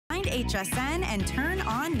HSN and turn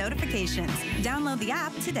on notifications. Download the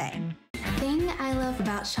app today. Thing I love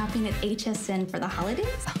about shopping at HSN for the holidays?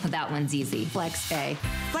 Oh, that one's easy. FlexPay.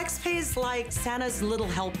 FlexPay is like Santa's little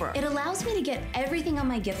helper. It allows me to get everything on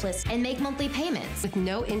my gift list And make monthly payments with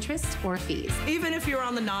no interest or fees. Even if you're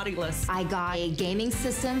on the naughty list. I got a gaming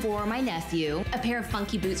system for my nephew, a pair of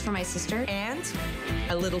funky boots for my sister, And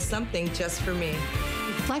a little something just for me.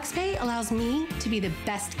 FlexPay allows me to be the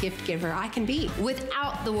best gift giver I can be.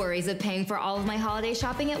 without the worries of paying for all of my holiday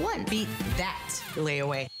shopping at once. Beat that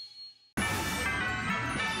layaway.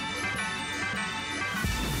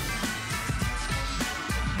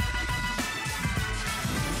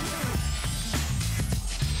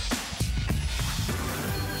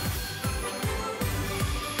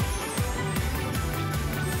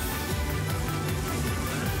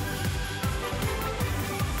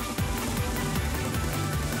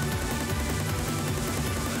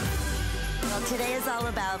 Today is all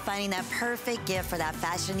about finding that perfect gift for that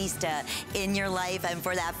fashionista in your life and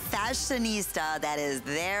for that fashionista that is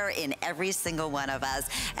there in every single one of us.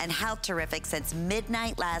 And how terrific, since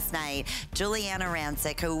midnight last night, Giuliana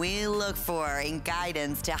Rancic, who we look for in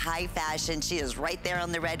guidance to high fashion, she is right there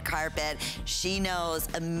on the red carpet. She knows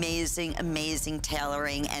amazing, amazing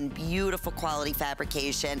tailoring and beautiful quality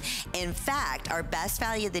fabrication. In fact, our best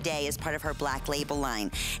value of the day is part of her Black Label line.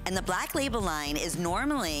 And the Black Label line is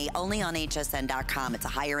normally only on HSN.com. It's a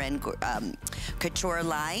higher end couture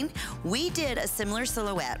line. We did a similar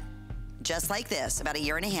silhouette just like this about a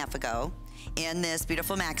year and a half ago in this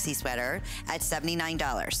beautiful maxi sweater at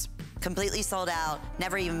 $79. Completely sold out,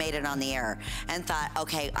 never even made it on the air, and thought,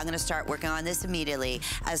 okay, I'm gonna start working on this immediately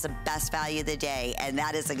as the best value of the day, and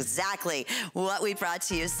that is exactly what we brought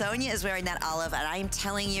to you. Sonia is wearing that olive, and I'm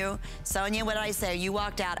telling you, Sonia, what did I say? You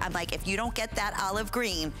walked out, I'm like, if you don't get that olive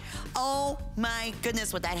green, oh my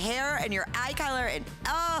goodness, with that hair and your eye color, and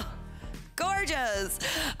oh, gorgeous.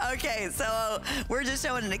 Okay, so we're just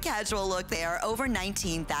showing a casual look there. Over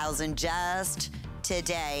 19,000 just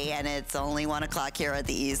today, and it's only 1 o'clock here at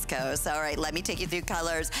the East Coast. All right, let me take you through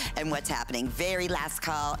colors and what's happening. Very last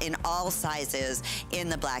call in all sizes in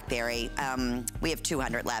the Blackberry. We have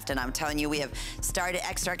 200 left, and I'm telling you, we have started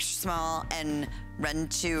extra, extra small and run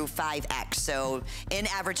to 5X. So in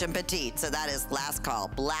average and petite, so that is last call.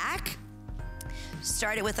 Black.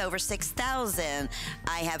 Started with over 6,000.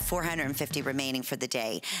 I have 450 remaining for the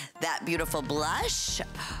day. That beautiful blush,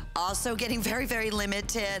 also getting very, very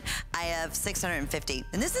limited. I have 650.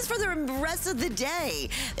 And this is for the rest of the day.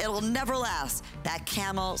 It'll never last. That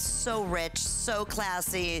camel, so rich, so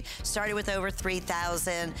classy. Started with over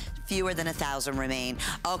 3,000. Fewer than 1,000 remain.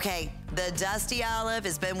 Okay, the dusty olive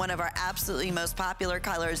has been one of our absolutely most popular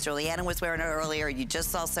colors. Giuliana was wearing it earlier. You just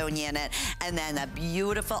saw Sonia in it. And then the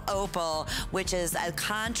beautiful opal, which is a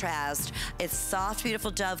contrast. It's soft,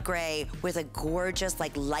 beautiful dove gray with a gorgeous,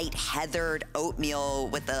 like light heathered oatmeal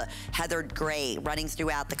with the heathered gray running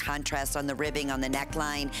throughout the contrast on the ribbing, on the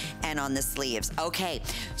neckline, and on the sleeves. Okay,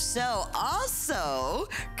 so also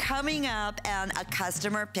coming up and a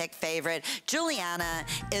customer pick favorite, Giuliana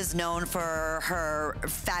is known for her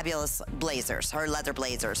fabulous blazers, her leather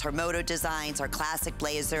blazers, her moto designs, her classic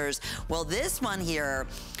blazers. Well, this one here,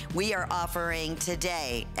 we are offering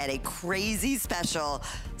today at a crazy special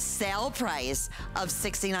sale price of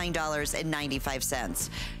 $69.95.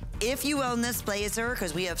 If you own this blazer,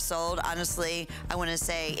 because we have sold, honestly, I want to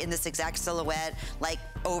say in this exact silhouette, like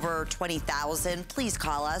over 20,000, please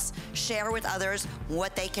call us. Share with others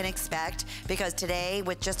what they can expect, because today,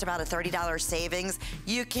 with just about a $30 savings,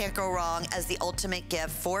 you can't go wrong as the ultimate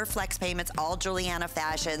gift for flex payments, all Giuliana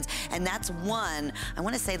fashions. And that's one, I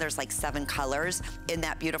want to say there's like 7 colors in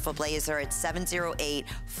that beautiful blazer. It's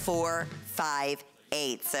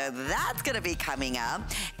 708458. So that's going to be coming up,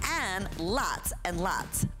 and lots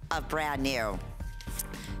of brand new.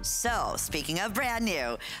 So, speaking of brand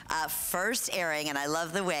new, first airing, and I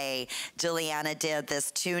love the way Giuliana did this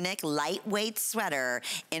tunic lightweight sweater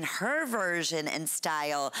in her version and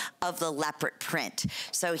style of the leopard print.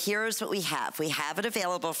 So here's what we have. We have it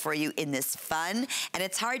available for you in this fun, and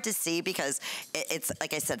it's hard to see because it's,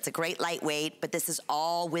 like I said, it's a great lightweight, but this is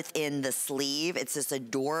all within the sleeve. It's this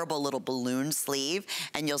adorable little balloon sleeve,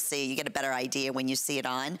 and you'll see, you get a better idea when you see it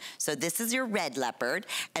on. So this is your red leopard,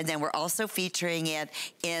 and then we're also featuring it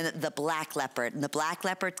in the black leopard. And the black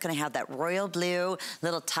leopard's gonna have that royal blue,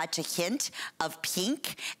 little touch, a hint of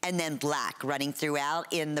pink, and then black running throughout.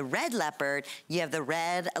 In the red leopard, you have the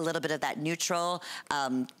red, a little bit of that neutral,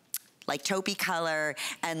 like taupey color,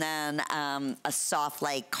 and then a soft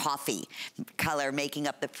like coffee color making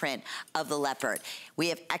up the print of the leopard. We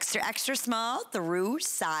have extra, extra small through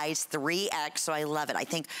size 3X, so I love it. I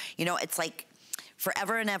think, you know, it's like,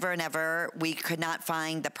 forever and ever and ever, we could not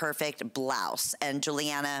find the perfect blouse. And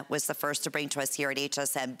Giuliana was the first to bring to us here at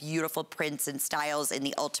HSN beautiful prints and styles in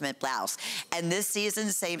the ultimate blouse. And this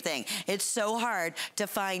season, same thing. It's so hard to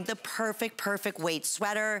find the perfect weight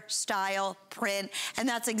sweater, style, print, and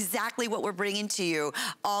that's exactly what we're bringing to you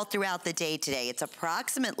all throughout the day today. It's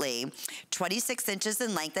approximately 26 inches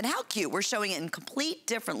in length, and how cute. We're showing it in complete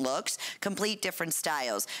different looks, complete different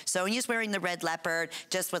styles. Sonia's wearing the red leopard,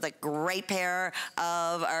 just with a great pair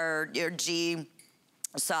of your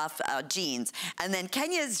soft jeans. And then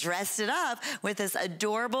Kenya's dressed it up with this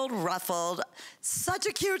adorable ruffled, such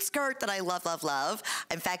a cute skirt that I love, love, love.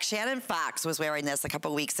 In fact, Shannon Fox was wearing this a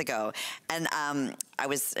couple weeks ago. And I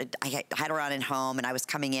had her on at home, and I was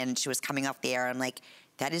coming in, and she was coming off the air. I'm like,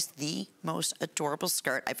 that is the most adorable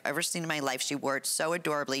skirt I've ever seen in my life. She wore it so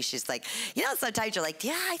adorably. She's like, you know, sometimes you're like,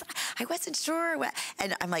 yeah, I wasn't sure.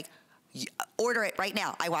 And I'm like, order it right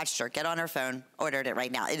now. I watched her get on her phone, ordered it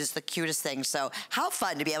right now. It is the cutest thing. So how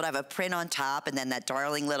fun to be able to have a print on top and then that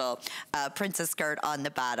darling little princess skirt on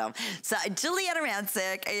the bottom. So Giuliana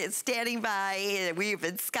Rancic is standing by. We've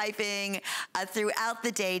been Skyping throughout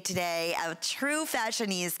the day today. A true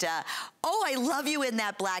fashionista. Oh, I love you in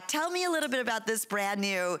that black. Tell me a little bit about this brand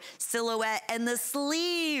new silhouette and the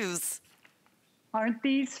sleeves. Aren't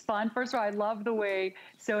these fun? First of all, I love the way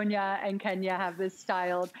Sonia and Kenya have this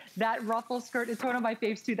styled. That ruffle skirt is one of my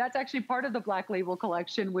faves too. That's actually part of the Black Label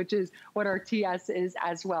collection, which is what our TS is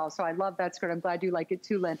as well. So I love that skirt. I'm glad you like it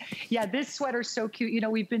too, Lynn. Yeah, this sweater's so cute. You know,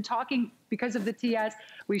 we've been talking because of the TS.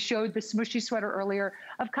 We showed the smooshy sweater earlier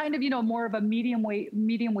of kind of, you know, more of a medium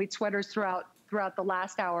weight sweaters throughout the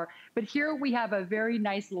last hour. But here we have a very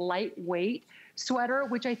nice lightweight sweater,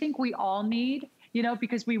 which I think we all need. You know,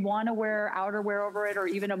 because we want to wear outerwear over it or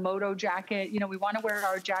even a moto jacket. You know, we want to wear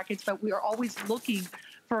our jackets, but we are always looking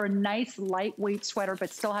for a nice lightweight sweater, but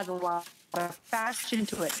still has a lot of fashion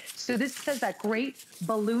to it. So this has that great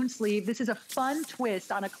balloon sleeve. This is a fun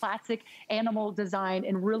twist on a classic animal design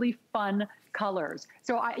in really fun colors.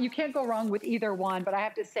 So you can't go wrong with either one, but I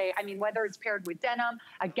have to say, I mean, whether it's paired with denim,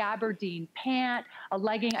 a gabardine pant, a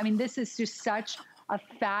legging, I mean, this is just such a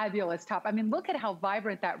fabulous top. I mean, look at how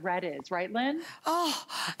vibrant that red is, right, Lynn? Oh,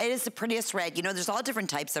 it is the prettiest red. You know, there's all different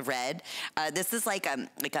types of red. This is like a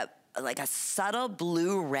subtle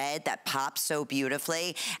blue red that pops so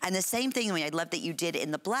beautifully. And the same thing, I mean, I love that you did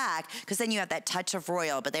in the black, because then you have that touch of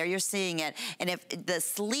royal, but there you're seeing it. And if the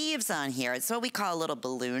sleeves on here, it's what we call a little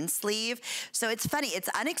balloon sleeve. So it's funny, it's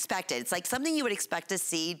unexpected. It's like something you would expect to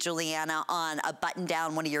see, Giuliana, on a button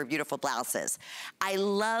down one of your beautiful blouses. I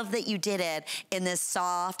love that you did it in this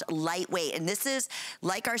soft, lightweight. And this is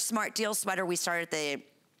like our Smart Deal sweater we started the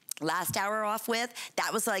last hour off with.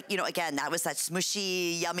 That was like, you know, again, that was that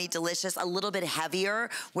smushy, yummy, delicious, a little bit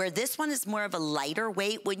heavier, where this one is more of a lighter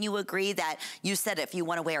weight. Wouldn't you agree that you said if you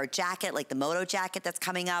want to wear a jacket, like the moto jacket that's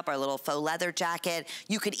coming up, or a little faux leather jacket,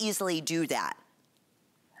 you could easily do that?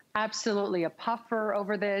 Absolutely. A puffer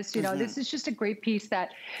over this. You know, this is just a great piece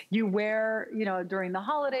that you wear, you know, during the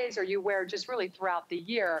holidays, or you wear just really throughout the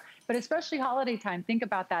year. But especially holiday time, think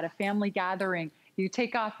about that, a family gathering. You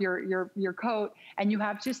take off your coat and you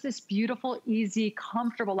have just this beautiful, easy,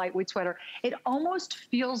 comfortable, lightweight sweater. It almost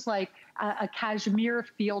feels like a cashmere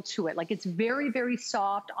feel to it. Like it's very, very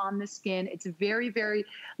soft on the skin. It's very, very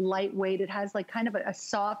lightweight. It has like kind of a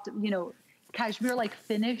soft, you know, cashmere-like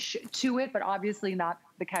finish to it, but obviously not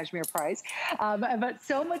the cashmere price. But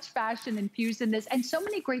so much fashion infused in this, and so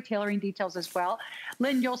many great tailoring details as well.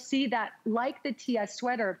 Lynn, you'll see that like the TS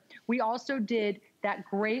sweater, we also did that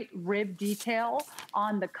great rib detail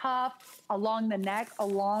on the cuff, along the neck,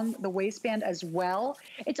 along the waistband as well.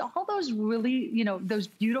 It's all those really, you know, those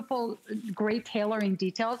beautiful, great tailoring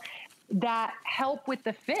details that help with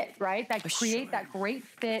the fit, right? That create that great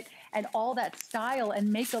fit and all that style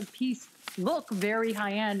and make a piece look very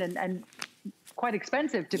high-end and quite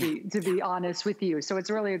expensive, to be honest with you. So it's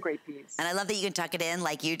really a great piece. And I love that you can tuck it in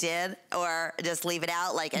like you did, or just leave it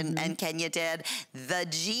out like and Kenya did. The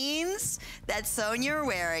jeans that Sonia are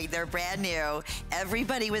wearing, they're brand new.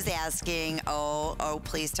 Everybody was asking, oh,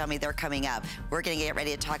 please tell me they're coming up. We're gonna get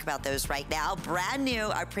ready to talk about those right now. Brand new,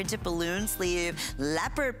 our printed balloon sleeve,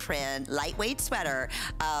 leopard print, lightweight sweater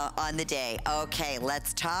on the day. Okay,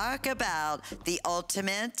 let's talk about the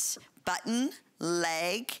ultimate button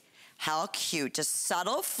leg How cute. Just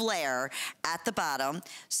subtle flare at the bottom.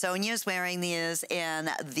 Sonia's wearing these in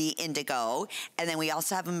the indigo. And then we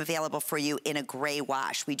also have them available for you in a gray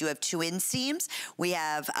wash. We do have 2 inseams. We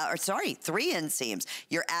have, 3 inseams.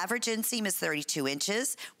 Your average inseam is 32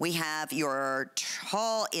 inches. We have your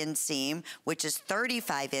tall inseam, which is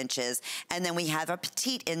 35 inches. And then we have a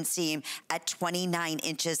petite inseam at 29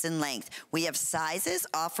 inches in length. We have sizes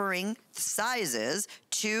offering sizes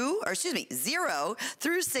 0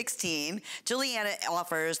 through 16. Giuliana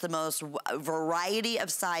offers the most variety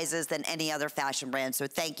of sizes than any other fashion brand, so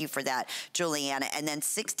thank you for that, Giuliana. And then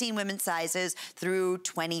 16 women's sizes through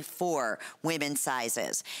 24 women's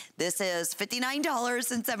sizes. This is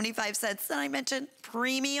 $59.75. Did I mention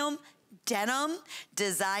premium denim,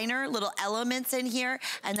 designer, little elements in here.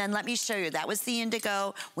 And then let me show you, that was the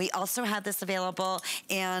indigo. We also have this available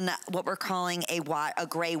in what we're calling a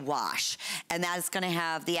gray wash. And that is gonna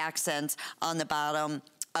have the accents on the bottom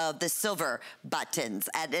of the silver buttons.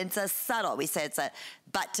 And it's a subtle, we say it's a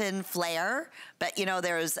button flare, but you know,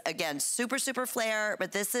 there's again, super flare,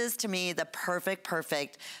 but this is to me the perfect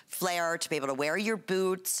flare to be able to wear your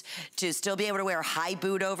boots, to still be able to wear a high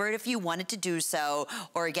boot over it if you wanted to do so,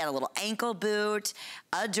 or again, a little ankle boot.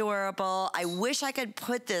 Adorable. I wish I could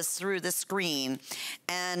put this through the screen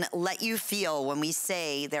and let you feel when we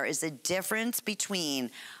say there is a difference between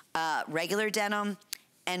regular denim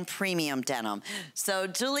and premium denim. So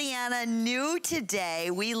Giuliana, new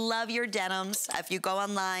today. We love your denims. If you go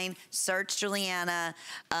online, search Giuliana,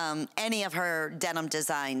 any of her denim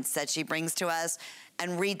designs that she brings to us,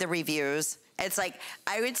 and read the reviews. It's like,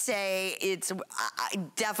 I would say it's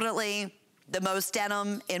definitely the most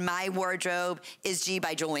denim in my wardrobe is G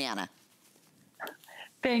by Giuliana.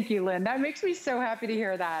 Thank you, Lynn. That makes me so happy to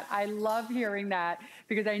hear that. I love hearing that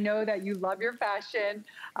because I know that you love your fashion.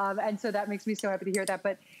 And so that makes me so happy to hear that.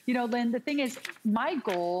 But, you know, Lynn, the thing is, my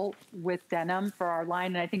goal with denim for our line,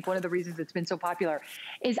 and I think one of the reasons it's been so popular,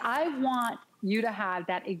 is I want you to have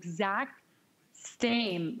that exact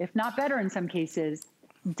same, if not better in some cases,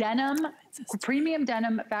 denim, premium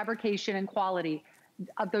denim fabrication and quality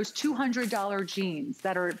of those $200 jeans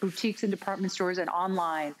that are at boutiques and department stores and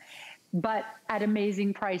online, but at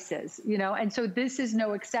amazing prices, you know? And so this is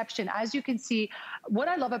no exception. As you can see, what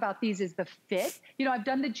I love about these is the fit. You know, I've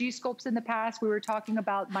done the G-sculpts in the past. We were talking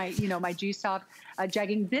about my, you know, my G-stop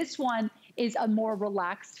jegging. This one is a more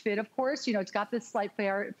relaxed fit, of course. You know, it's got this slight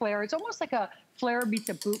flare. It's almost like a flare meets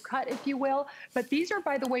a boot cut, if you will. But these are,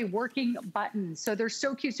 by the way, working buttons. So they're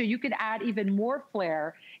so cute. So you can add even more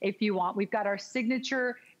flare if you want. We've got our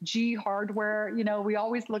signature G hardware. You know, we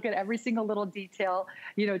always look at every single little detail,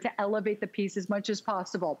 you know, to elevate the piece as much as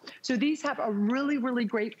possible. So these have a really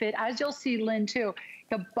great fit. As you'll see, Lynn, too,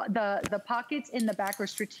 the pockets in the back are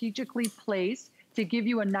strategically placed to give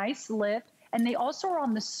you a nice lift. And they also are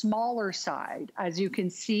on the smaller side, as you can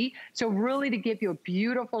see. So really to give you a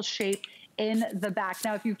beautiful shape in the back.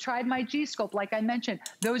 Now, if you've tried my G-sculpt, like I mentioned,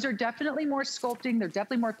 those are definitely more sculpting. They're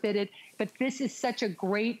definitely more fitted. But this is such a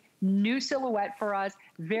great new silhouette for us.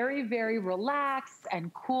 Very relaxed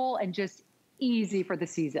and cool and just easy for the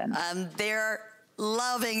season. They're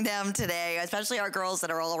loving them today, especially our girls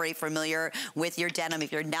that are already familiar with your denim.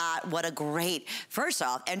 If you're not, what a great, first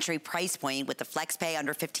off, entry price point with the flex pay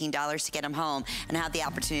under $15 to get them home and have the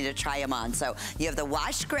opportunity to try them on. So you have the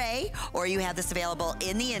washed gray, or you have this available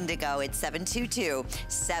in the indigo. It's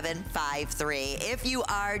 722-753. If you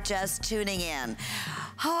are just tuning in,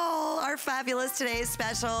 oh, our fabulous today's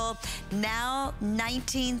special, now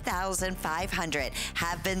 19,500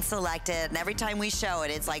 have been selected. And every time we show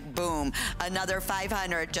it, it's like, boom, another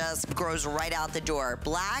 500 just grows right out the door.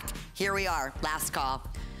 Black, here we are, last call.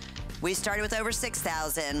 We started with over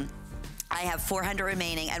 6,000. I have 400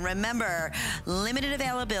 remaining. And remember, limited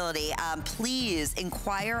availability. Please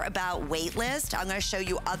inquire about wait list. I'm gonna show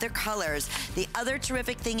you other colors. The other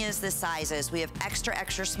terrific thing is the sizes. We have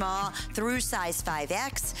extra small through size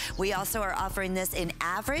 5X. We also are offering this in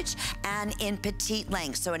average and in petite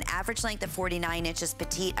length. So an average length of 49 inches,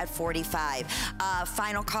 petite at 45.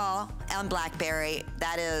 Final call on Blackberry.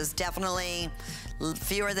 That is definitely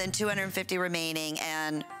fewer than 250 remaining.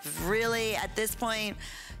 And really, at this point,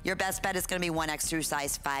 your best bet is gonna be 1X through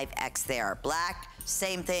size 5X there. Black,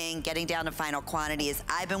 same thing, getting down to final quantities.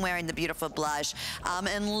 I've been wearing the beautiful blush. I'm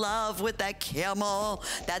in love with that camel.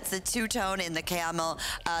 That's the two-tone in the camel.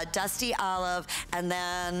 Dusty olive, and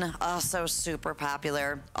then also super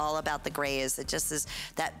popular, all about the grays. It just is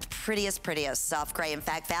that prettiest soft gray. In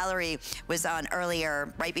fact, Valerie was on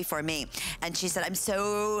earlier, right before me, and she said, I'm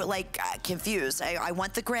so like confused. I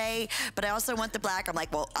want the gray, but I also want the black. I'm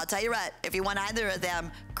like, well, I'll tell you what, if you want either of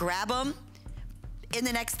them, grab them. in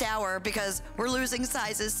the next hour because we're losing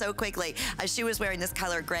sizes so quickly. She was wearing this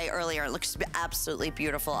color gray earlier. It looks absolutely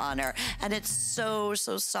beautiful on her. And it's so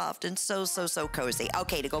soft and so cozy.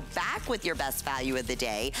 Okay, to go back with your best value of the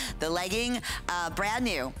day, the legging, brand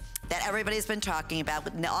new, that everybody's been talking about,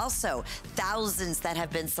 but also thousands that have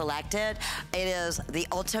been selected. It is the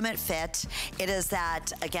ultimate fit. It is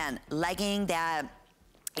that, again, legging that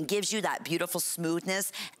it gives you that beautiful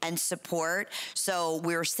smoothness and support. So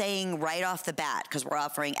we're saying right off the bat, because we're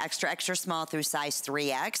offering extra small through size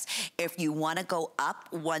 3X. If you want to go up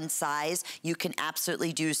one size, you can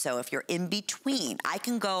absolutely do so. If you're in between, I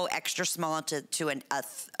can go extra small to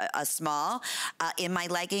a small. In my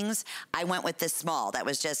leggings, I went with this small. That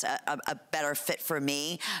was just a better fit for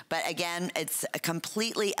me. But again, it's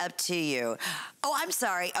completely up to you. Oh, I'm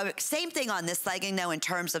sorry. Same thing on this legging, though, in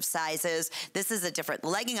terms of sizes. This is a different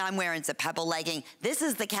legging I'm wearing is a pebble legging. This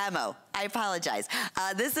is the camo. I apologize.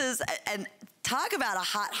 This is, and talk about a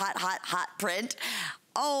hot print.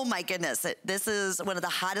 Oh my goodness. This is one of the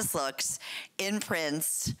hottest looks in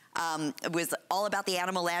prints. It was all about the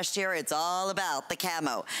animal last year. It's all about the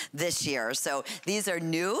camo this year. So these are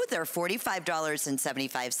new. They're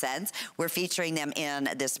 $45.75. We're featuring them in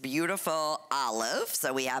this beautiful olive.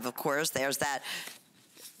 So we have, of course, there's that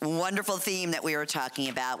wonderful theme that we were talking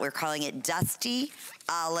about. We're calling it Dusty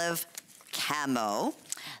Olive Camo.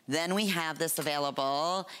 Then we have this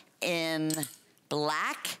available in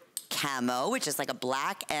black camo, which is like a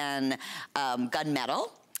black and gunmetal.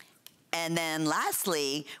 And then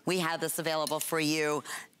lastly, we have this available for you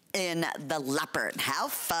in the leopard. How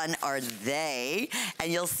fun are they?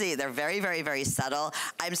 And you'll see they're very subtle.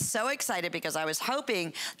 I'm so excited because I was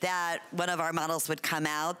hoping that one of our models would come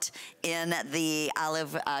out in the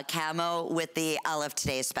olive camo with the Olive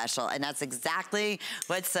Today special. And that's exactly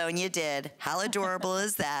what Sonia did. How adorable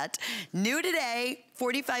is that? New today,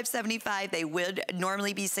 $45.75. They would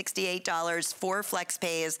normally be $68 for flex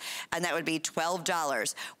pays, and that would be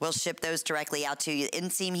 $12. We'll ship those directly out to you.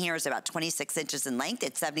 Inseam here is about 26 inches in length.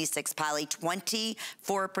 It's 76 poly, 24%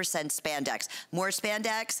 spandex. More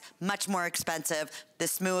spandex, much more expensive. The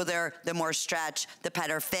smoother, the more stretch, the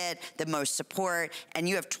better fit, the most support, and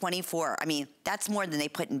you have 24. I mean, that's more than they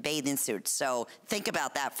put in bathing suits, so think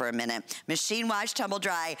about that for a minute. Machine wash, tumble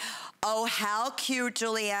dry. Oh, how cute,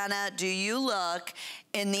 Giuliana, do you look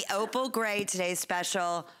in the opal gray Today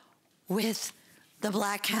special with the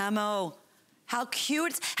black camo? How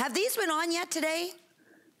cute. Have these been on yet today?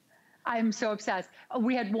 I'm so obsessed.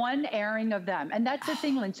 We had one airing of them, and that's the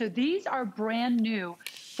thing, Lynn. So these are brand new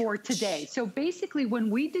for today. So basically when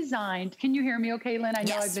we designed, can you hear me okay, Lynn? I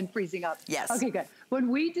know I've been freezing up. Yes. Okay, good. When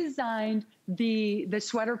we designed the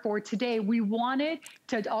sweater for today, we wanted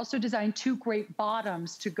to also design two great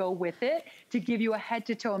bottoms to go with it to give you a head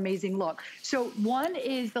to toe amazing look. So one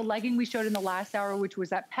is the legging we showed in the last hour, which was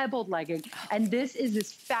that pebbled legging. And this is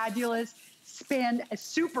this fabulous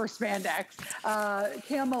super spandex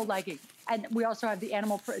camo legging. And we also have the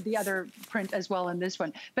the other print as well in this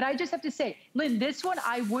one. But I just have to say, Lynn, this one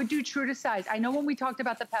I would do true to size. I know when we talked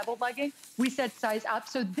about the pebbled legging, we said size up.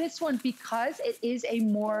 So this one, because it is a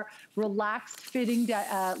more relaxed fitting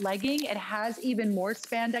legging, it has even more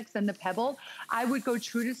spandex than the pebbled. I would go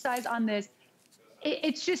true to size on this.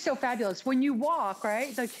 It's just so fabulous. When you walk,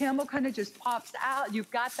 right, the camo kind of just pops out.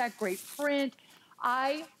 You've got that great print.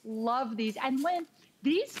 I love these. And Lynn,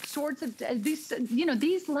 these sorts of,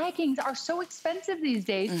 these leggings are so expensive these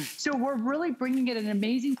days. So we're really bringing it at an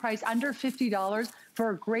amazing price, under $50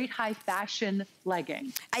 for a great high fashion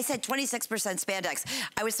legging. I said 26% spandex.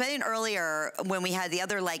 I was saying earlier when we had the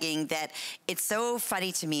other legging that it's so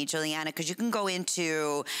funny to me, Giuliana, because you can go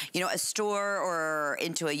into, a store or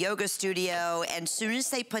into a yoga studio, and as soon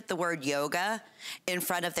as they put the word yoga in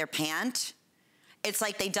front of their pant, it's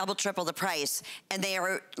like they double, triple the price, and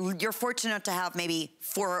you're fortunate to have maybe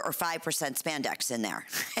 4 or 5% spandex in there.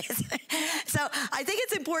 So I think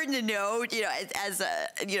it's important to know, as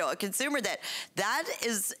a consumer, that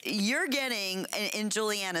is, you're getting in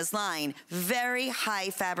Giuliana's line very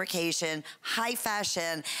high fabrication, high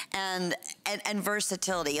fashion, and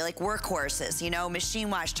versatility, like workhorses,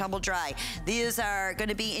 machine wash, tumble dry. These are going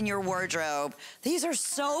to be in your wardrobe. These are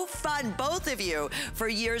so fun, both of you, for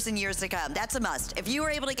years and years to come. That's a must. If you were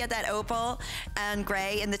able to get that opal and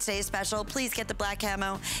gray in the Today Special, please get the black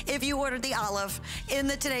camo. If you ordered the olive in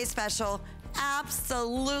the Today Special,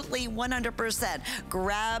 absolutely 100%.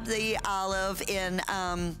 Grab the olive in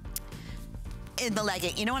the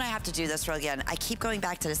legging. You know what, I have to do this again. I keep going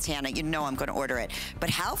back to this tan. I'm going to order it. But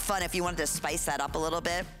how fun if you wanted to spice that up a little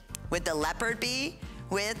bit with the leopard bee,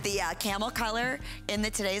 with the camel color in the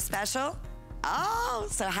Today Special. Oh,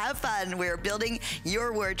 so have fun. We're building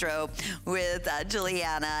your wardrobe with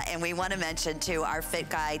Giuliana, and we want to mention too our fit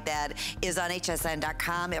guide that is on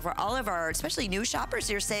hsn.com. For all of our, especially new shoppers,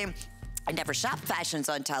 you're saying, I never shopped fashions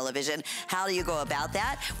on television. How do you go about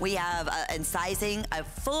that? We have in sizing a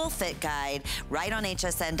full fit guide right on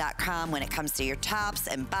hsn.com when it comes to your tops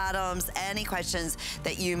and bottoms, any questions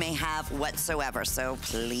that you may have whatsoever. So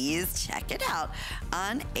please check it out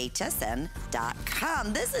on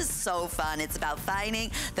hsn.com. This is so fun. It's about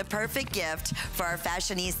finding the perfect gift for our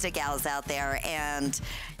fashionista gals out there. And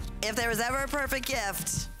if there was ever a perfect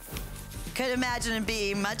gift, could imagine it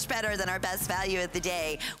being much better than our best value of the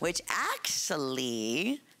day, which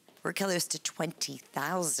actually we're close to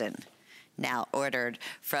 20,000 now ordered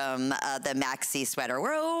from the maxi sweater.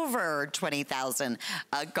 We're over 20,000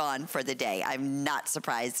 gone for the day. I'm not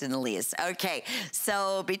surprised in the least. Okay,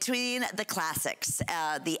 so between the classics,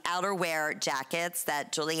 the outerwear jackets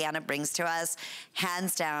that Giuliana brings to us,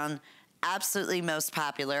 hands down, absolutely most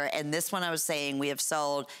popular. And this one I was saying we have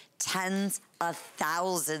sold tens of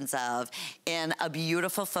thousands of in a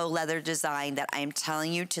beautiful faux leather design that I'm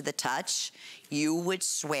telling you, to the touch, you would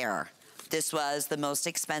swear this was the most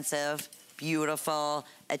expensive, beautiful,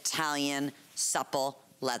 Italian, supple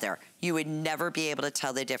leather. You would never be able to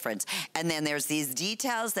tell the difference. And then there's these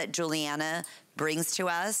details that Giuliana brings to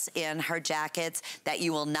us in her jackets that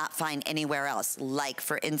you will not find anywhere else. Like,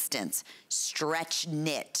 for instance, stretch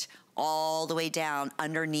knit all the way down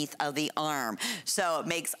underneath of the arm. So it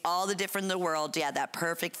makes all the difference in the world. Yeah, that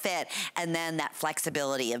perfect fit. And then that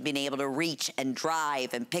flexibility of being able to reach and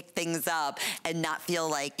drive and pick things up and not feel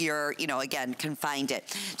like you're, you know, again, confined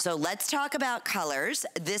it. So let's talk about colors.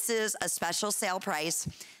 This is a special sale price.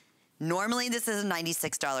 Normally this is a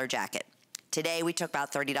 $96 jacket. Today we took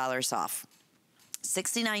about $30 off.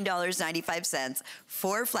 $69.95,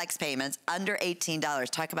 4 flex payments, under $18.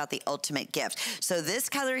 Talk about the ultimate gift. So this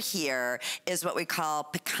color here is what we call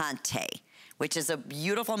picante, which is a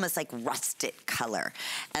beautiful, almost like rustic color.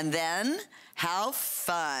 And then, how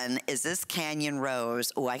fun is this Canyon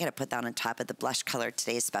Rose? Oh, I gotta put that on top of the blush color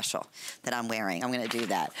today's special that I'm wearing. I'm gonna do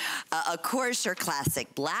that. Of course, your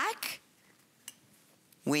classic black.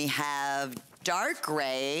 We have dark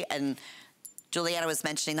gray, and Giuliana was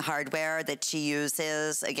mentioning the hardware that she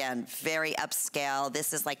uses. Again, very upscale.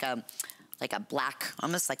 This is like a black,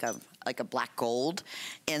 almost like a black gold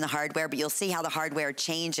in the hardware, but you'll see how the hardware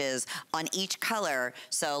changes on each color.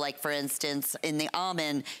 So like, for instance, in the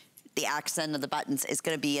almond, the accent of the buttons is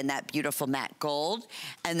gonna be in that beautiful matte gold.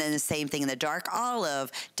 And then the same thing in the dark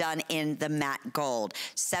olive, done in the matte gold.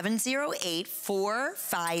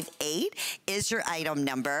 708458 is your item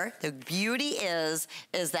number. The beauty is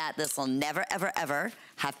that this will never, ever, ever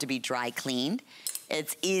have to be dry cleaned.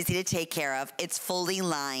 It's easy to take care of. It's fully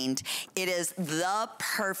lined. It is the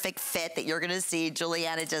perfect fit that you're gonna see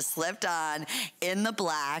Giuliana just slipped on in the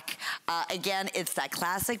black. Again, it's that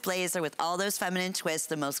classic blazer with all those feminine twists,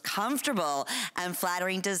 the most comfortable and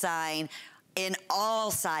flattering design in all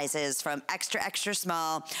sizes, from extra, extra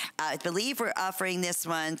small. I believe we're offering this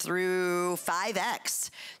one through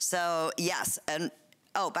 5X. So yes, and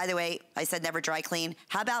oh, by the way, I said never dry clean.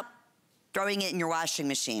 How about throwing it in your washing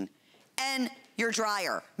machine? And your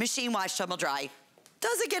dryer, machine wash, tumble dry.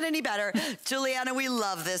 Doesn't get any better. Giuliana, we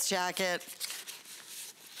love this jacket.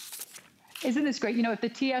 Isn't this great? You know, if the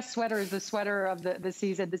TS sweater is the sweater of the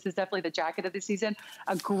season, this is definitely the jacket of the season.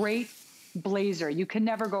 A great blazer. You can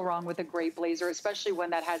never go wrong with a great blazer, especially one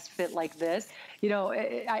that has fit like this. You know,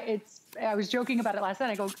 I was joking about it last night.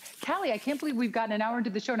 I go, Callie, I can't believe we've gotten an hour into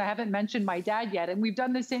the show and I haven't mentioned my dad yet. And we've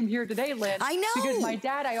done the same here today, Lynn. I know. Because my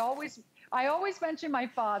dad, I always mention my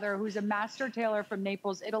father, who's a master tailor from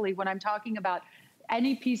Naples, Italy, when I'm talking about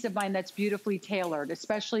any piece of mine that's beautifully tailored,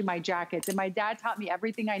 especially my jackets. And my dad taught me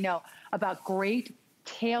everything I know about great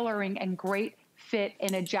tailoring and great fit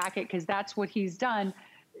in a jacket, because that's what he's done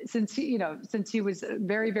since he was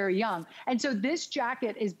very, very young. And so this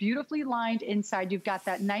jacket is beautifully lined inside. You've got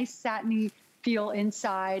that nice satiny feel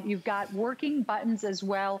inside. You've got working buttons as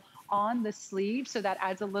well on the sleeve, so that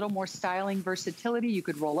adds a little more styling versatility. You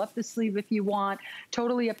could roll up the sleeve if you want.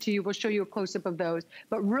 Totally up to you. We'll show you a close-up of those.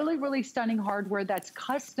 But really, really stunning hardware that's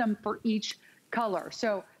custom for each color.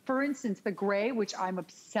 So, for instance, the gray, which I'm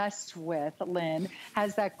obsessed with, Lynn,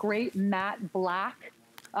 has that great matte black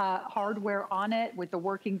hardware on it with the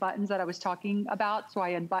working buttons that I was talking about. So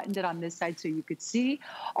I unbuttoned it on this side so you could see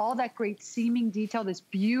all that great seaming detail, this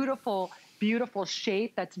beautiful, beautiful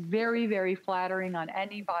shape that's very, very flattering on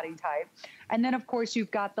any body type. And then, of course, you've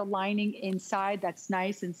got the lining inside that's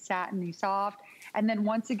nice and satiny soft. And then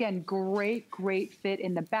once again, great, great fit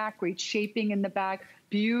in the back, great shaping in the back,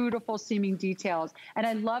 beautiful seaming details. And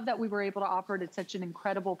I love that we were able to offer it at such an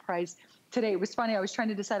incredible price today. It was funny, I was trying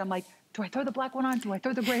to decide, I'm like, do I throw the black one on? Do I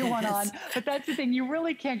throw the gray one on? But that's the thing, you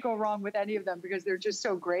really can't go wrong with any of them because they're just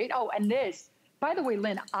so great. Oh, and this, by the way,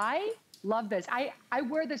 Lynn, I love this. I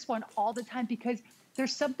wear this one all the time because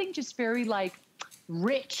there's something just very like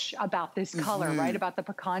rich about this color, right? About the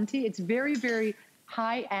picante. It's very, very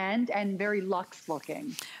high end and very luxe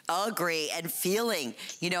looking. Agree. And feeling,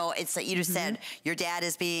 you know, it's like you just said, your dad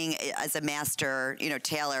is being as a master, you know,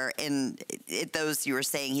 tailor in those you were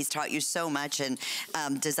saying, he's taught you so much in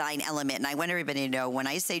design element. And I want everybody to know when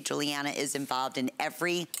I say Giuliana is involved in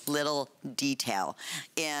every little detail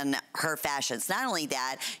in her fashions. Not only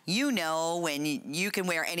that, you know, when you can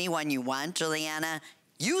wear anyone you want, Giuliana,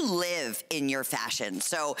 you live in your fashion.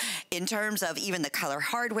 So in terms of even the color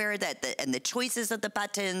hardware and the choices of the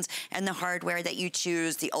buttons and the hardware that you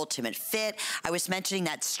choose, the ultimate fit. I was mentioning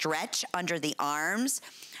that stretch under the arms.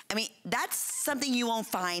 I mean, that's something you won't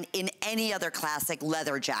find in any other classic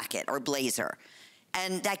leather jacket or blazer.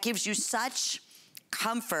 And that gives you such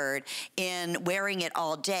comfort in wearing it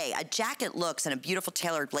all day. A jacket looks, and a beautiful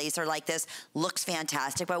tailored blazer like this looks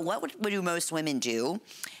fantastic, but what do most women do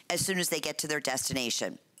as soon as they get to their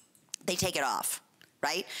destination? They take it off,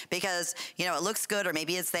 right? Because, you know, it looks good, or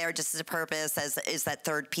maybe it's there just as a purpose, as is that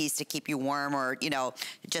third piece to keep you warm, or, you know,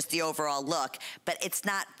 just the overall look, but it's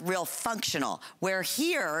not real functional. Where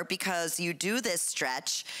here, because you do this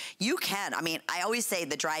stretch, you can, I mean, I always say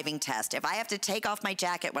the driving test. If I have to take off my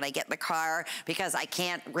jacket when I get in the car because I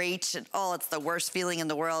can't reach, and, oh, it's the worst feeling in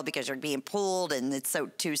the world because you're being pulled and it's so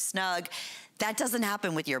too snug. That doesn't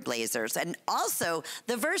happen with your blazers. And also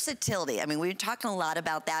the versatility. I mean, we've been talking a lot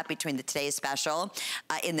about that between the Today's Special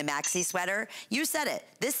in the maxi sweater. You said it.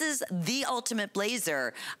 This is the ultimate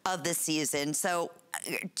blazer of the season. So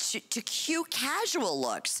to cue casual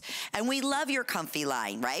looks. And we love your comfy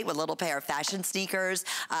line, right? With a little pair of fashion sneakers,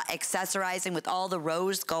 accessorizing with all the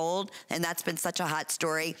rose gold. And that's been such a hot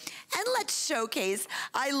story. And let's showcase.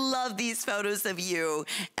 I love these photos of you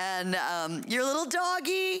and your little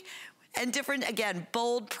doggy. And different, again,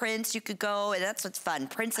 bold prints you could go, and that's what's fun.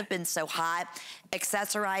 Prints have been so hot.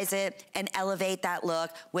 Accessorize it and elevate that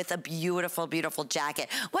look with a beautiful, beautiful jacket.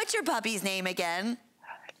 What's your puppy's name again?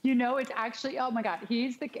 You know, it's actually, oh my God,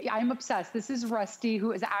 I'm obsessed. This is Rusty,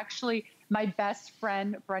 who is actually my best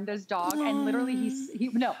friend, Brenda's dog. And literally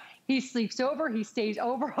he sleeps over, he stays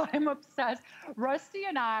over. I'm obsessed. Rusty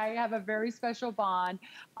and I have a very special bond.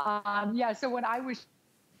 Yeah, so when I was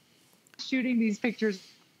shooting these pictures,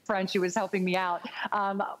 she was helping me out.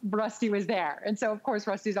 Rusty was there. And so of course,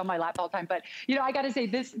 Rusty's on my lap all the time, but you know, I got to say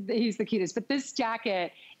he's the cutest, but this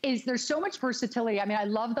jacket there's so much versatility. I mean, I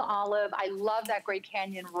love the olive. I love that Great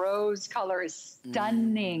Canyon rose color is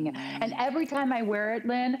stunning. And every time I wear it,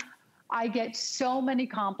 Lynn, I get so many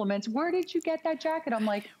compliments. Where did you get that jacket? I'm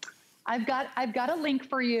like, I've got a link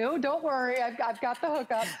for you. Don't worry, I've got the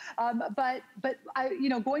hookup. But you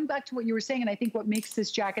know, going back to what you were saying, and I think what makes this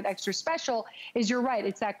jacket extra special is you're right.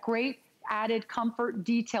 It's that great added comfort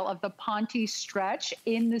detail of the ponte stretch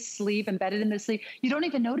in the sleeve, embedded in the sleeve. You don't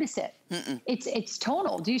even notice it. It's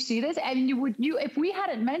tonal. Do you see this? And if we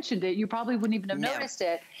hadn't mentioned it, you probably wouldn't even have noticed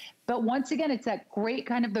it. But once again, it's that great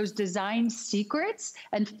kind of those design secrets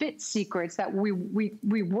and fit secrets that we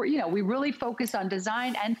really focus on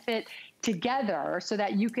design and fit together so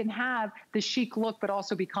that you can have the chic look but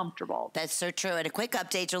also be comfortable. That's so true. And a quick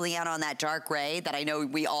update, Giuliana, on that dark gray that I know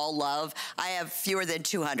we all love. I have fewer than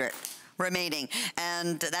 200 remaining.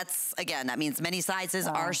 And that's, again, that means many sizes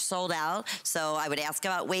are sold out. So I would ask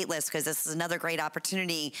about wait list, because this is another great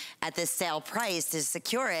opportunity at this sale price to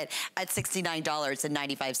secure it at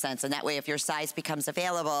 $69.95. And that way, if your size becomes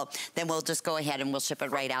available, then we'll just go ahead and we'll ship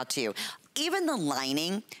it right out to you. Even the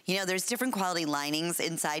lining, you know, there's different quality linings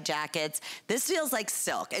inside jackets. This feels like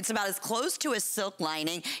silk. It's about as close to a silk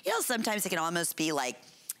lining. You know, sometimes it can almost be like,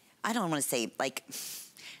 I don't want to say like,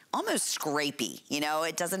 almost scrapey, you know?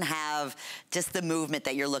 It doesn't have just the movement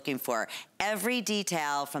that you're looking for. Every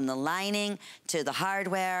detail from the lining to the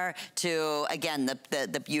hardware to, again,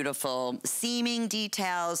 the beautiful seaming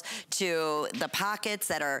details to the pockets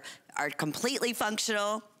that are completely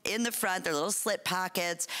functional in the front, they're little slit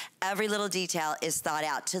pockets. Every little detail is thought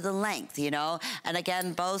out to the length, you know? And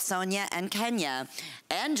again, both Sonia and Kenya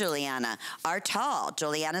and Giuliana are tall.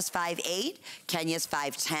 Giuliana's 5'8", Kenya's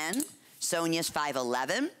 5'10", Sonia's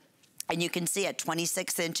 5'11". And you can see at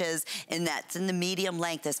 26 inches, and that's in the medium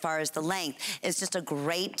length as far as the length. It's just a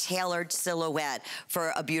great tailored silhouette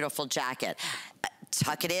for a beautiful jacket.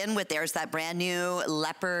 Tuck it in with, there's that brand new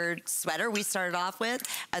leopard sweater we started off with.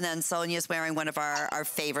 And then Sonia's wearing one of our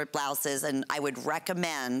favorite blouses. And I would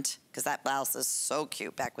recommend because that blouse is so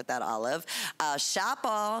cute back with that olive. Shop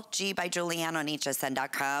all, G by Giuliana on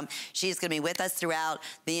HSN.com. She's gonna be with us throughout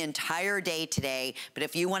the entire day today, but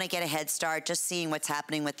if you wanna get a head start, just seeing what's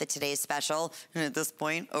happening with the today's special, and at this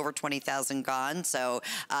point, over 20,000 gone, so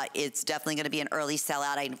it's definitely gonna be an early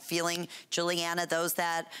sellout. I'm feeling, Giuliana, those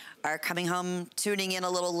that are coming home, tuning in a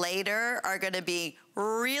little later, are gonna be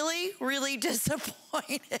really, really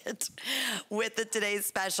disappointed with the today's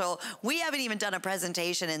special. We haven't even done a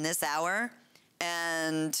presentation in this hour,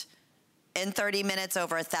 and in 30 minutes,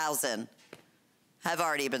 over 1,000 have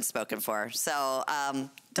already been spoken for. So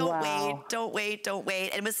don't wait, don't wait, don't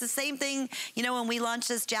wait. And it was the same thing, you know, when we launched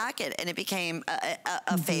this jacket and it became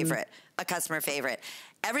a favorite, a customer favorite.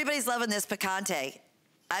 Everybody's loving this picante.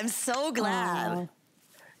 I'm so glad.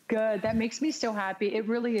 Good, that makes me so happy. It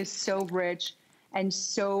really is so rich and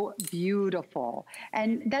so beautiful.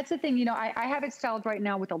 And that's the thing, you know, I have it styled right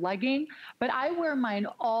now with a legging, but I wear mine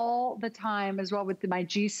all the time as well with my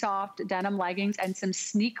G-Soft denim leggings and some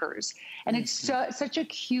sneakers. And it's such a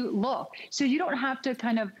cute look. So you don't have to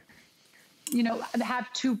kind of, you know,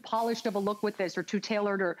 have too polished of a look with this or too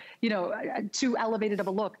tailored or, you know, too elevated of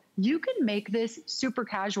a look. You can make this super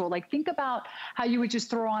casual. Like think about how you would just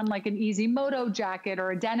throw on like an easy moto jacket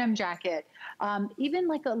or a denim jacket, even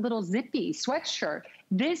like a little zippy sweatshirt.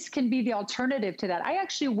 This can be the alternative to that. I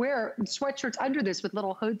actually wear sweatshirts under this with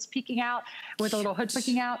little hoods peeking out, with a little hood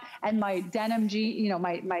peeking out, and my denim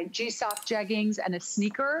my G-Soft jeggings and a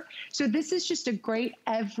sneaker. So this is just a great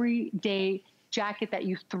everyday jacket that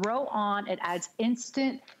you throw on. It adds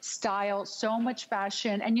instant style, so much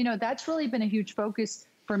fashion. And you know, that's really been a huge focus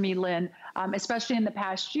for me, Lynn, especially in the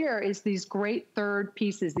past year, is these great third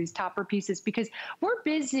pieces, these topper pieces, because we're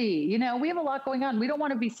busy, you know, we have a lot going on. We don't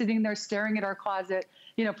want to be sitting there staring at our closet,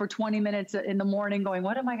 you know, for 20 minutes in the morning going,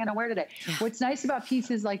 what am I going to wear today? Yeah. What's nice about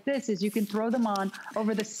pieces like this is you can throw them on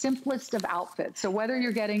over the simplest of outfits. So whether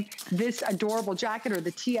you're getting this adorable jacket or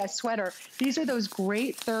the TS sweater, these are those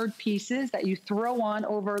great third pieces that you throw on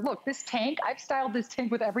over. Look, this tank, I've styled this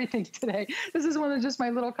tank with everything today. This is one of just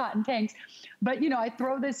my little cotton tanks. But, you know, I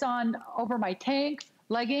throw this on over my tank,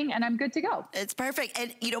 legging, and I'm good to go. It's perfect.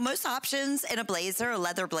 And, you know, most options in a blazer, a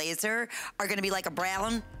leather blazer, are going to be like a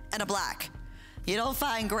brown and a black. You don't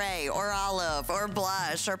find gray or olive or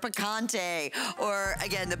blush or picante or,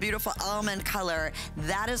 again, the beautiful almond color.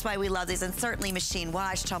 That is why we love these. And certainly machine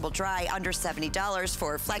wash, tumble dry, under $70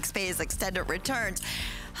 for flex pays, extended returns.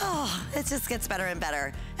 Oh, it just gets better and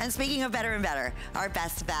better. And speaking of better and better, our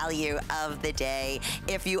best value of the day.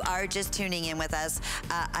 If you are just tuning in with us,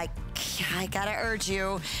 I gotta urge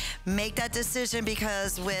you, make that decision,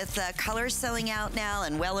 because with colors selling out now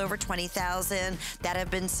and well over 20,000 that have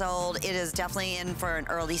been sold, it is definitely in for an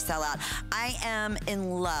early sellout. I am in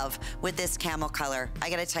love with this camel color. I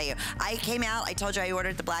gotta tell you, I came out, I told you I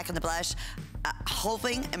ordered the black and the blush,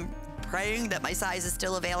 hoping and praying that my size is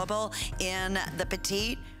still available in the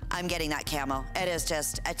petite. I'm getting that camel. It is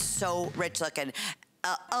just, it's so rich looking.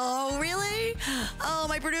 Oh, really? Oh,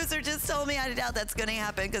 my producer just told me. I doubt that's gonna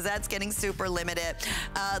happen because that's getting super limited.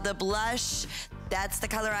 The blush, that's the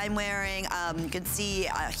color I'm wearing. You can see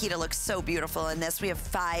Hita looks so beautiful in this. We have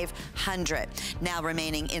 500 now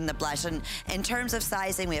remaining in the blush. And in terms of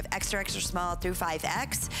sizing, we have extra, extra small through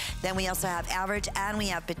 5X. Then we also have average and we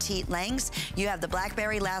have petite lengths. You have the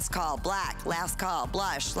blackberry, last call, black, last call,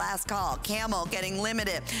 blush, last call, camel, getting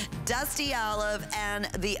limited, dusty olive, and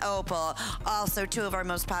the opal. Also two of our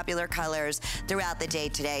most popular colors throughout the day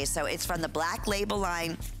today. So it's from the Black Label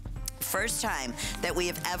line. First time that we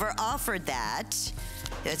have ever offered that.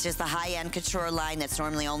 It's just the high-end couture line that's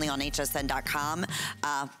normally only on hsn.com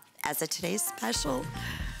as a today's special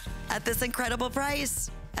at this incredible price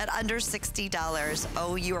at under $60.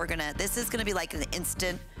 Oh, you are gonna, this is gonna be like an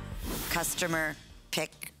instant customer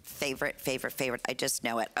pick. Favorite. I just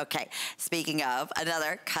know it. Okay, speaking of,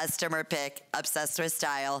 another customer pick, obsessed with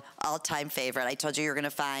style, all-time favorite. I told you you're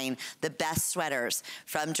gonna find the best sweaters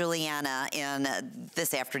from Giuliana in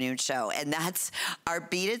this afternoon show, and that's our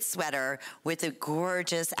beaded sweater with the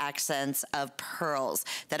gorgeous accents of pearls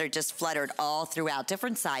that are just fluttered all throughout,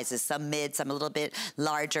 different sizes, some mid, some a little bit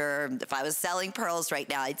larger. If I was selling pearls right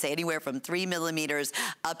now, I'd say anywhere from 3 millimeters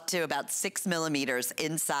up to about 6 millimeters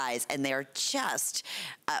in size, and they're just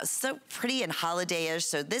so pretty and holiday-ish.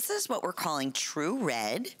 So this is what we're calling true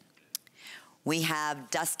red. We have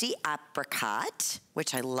dusty apricot,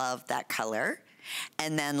 which I love that color.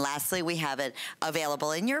 And then lastly, we have it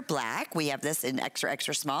available in your black. We have this in extra,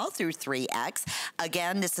 extra small through 3X.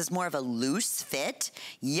 Again, this is more of a loose fit,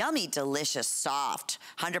 yummy, delicious, soft,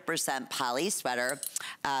 100% poly sweater.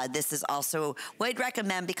 This is also what I'd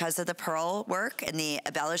recommend because of the pearl work and the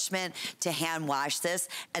embellishment to hand wash this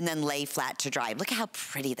and then lay flat to dry. Look at how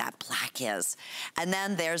pretty that black is. And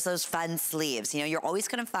then there's those fun sleeves. You know, you're always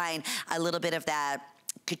gonna find a little bit of that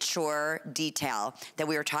couture detail that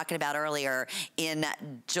we were talking about earlier in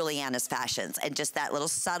Giuliana's fashions, and just that little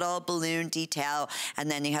subtle balloon detail,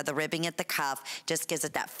 and then you have the ribbing at the cuff, just gives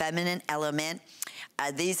it that feminine element.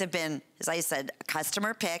 These have been, as I said, a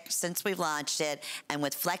customer pick since we've launched it, and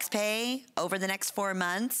with FlexPay over the next 4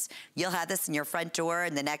 months, you'll have this in your front door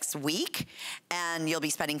in the next week, and you'll be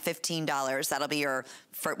spending $15. That'll be your,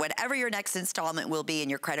 for whatever your next installment will be in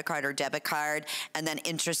your credit card or debit card, and then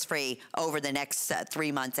interest-free over the next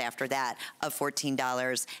 3 months after that of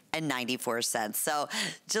 $14.94. So,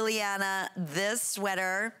 Giuliana, this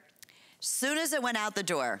sweater, soon as it went out the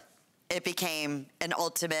door, it became an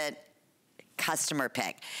ultimate customer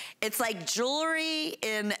pick. It's like jewelry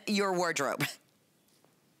in your wardrobe.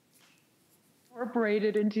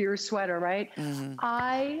 Incorporated into your sweater, right? Mm-hmm.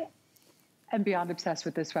 I am beyond obsessed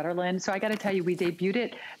with this sweater, Lynn. So I got to tell you, we debuted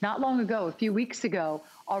it not long ago, a few weeks ago.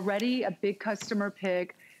 Already a big customer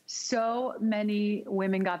pick. So many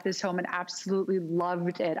women got this home and absolutely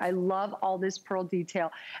loved it. I love all this pearl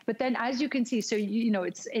detail. But then, as you can see, so you know,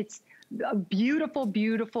 it's a beautiful,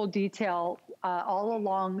 beautiful detail all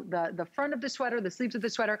along the front of the sweater, the sleeves of the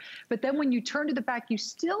sweater. But then when you turn to the back, you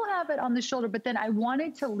still have it on the shoulder. But then I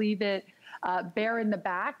wanted to leave it bare in the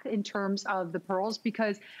back in terms of the pearls,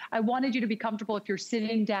 because I wanted you to be comfortable if you're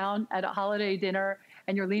sitting down at a holiday dinner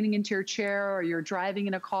and you're leaning into your chair or you're driving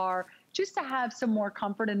in a car, just to have some more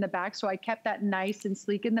comfort in the back. So I kept that nice and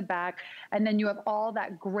sleek in the back. And then you have all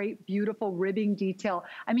that great, beautiful ribbing detail.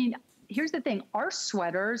 I mean, here's the thing, our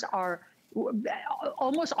sweaters are,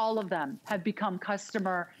 almost all of them have become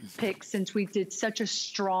customer picks since we did such a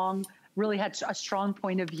strong, really had a strong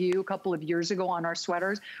point of view a couple of years ago on our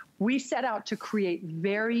sweaters. We set out to create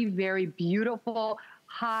very, very beautiful,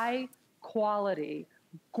 high quality,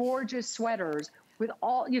 gorgeous sweaters with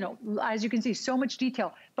all, you know, as you can see, so much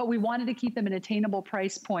detail, but we wanted to keep them in attainable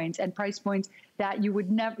price points, and price points that you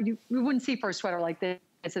would never, you wouldn't see for a sweater like this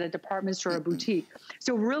at a department store or boutique.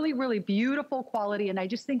 So really, really beautiful quality. And I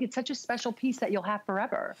just think it's such a special piece that you'll have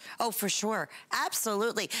forever. Oh, for sure.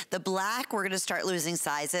 Absolutely. The black, we're going to start losing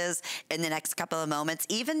sizes in the next couple of moments,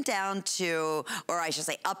 even down to, or I should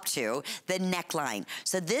say up to, the neckline.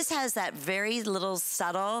 So this has that very little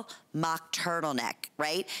subtle mock turtleneck,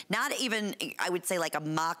 right? Not even, I would say, like a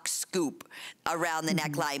mock scoop around the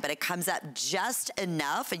neckline, but it comes up just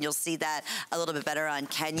enough, and you'll see that a little bit better on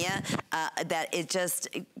Kenya, that it just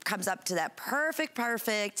comes up to that perfect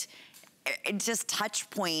just touch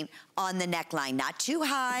point on the neckline, not too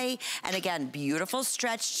high, and again, beautiful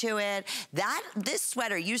stretch to it. This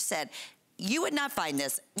sweater, you said, you would not find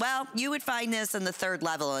this. Well, you would find this in the third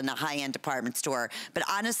level in a high-end department store. But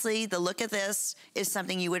honestly, the look of this is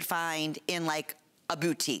something you would find in like a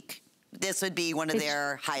boutique. This would be one of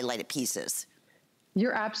their highlighted pieces.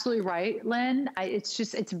 You're absolutely right, Lynn.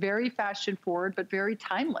 It's very fashion forward, but very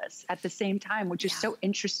timeless at the same time, which is so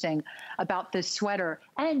interesting about this sweater.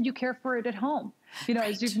 And you care for it at home. You know,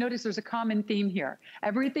 as you've noticed, there's a common theme here.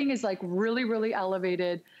 Everything is like really, really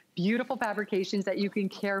elevated, beautiful fabrications that you can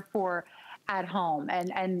care for at home.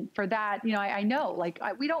 And for that, you know, I know, like,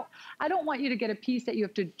 I don't want you to get a piece that you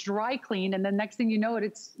have to dry clean, and the next thing you know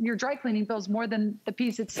it's your dry cleaning bills more than the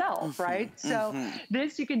piece itself, right? So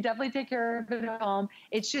this, you can definitely take care of it at home.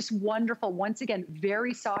 It's just wonderful. Once again,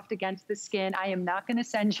 very soft against the skin. I am not going to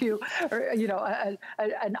send you, you know,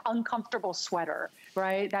 an uncomfortable sweater,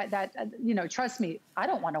 right? That you know, trust me, I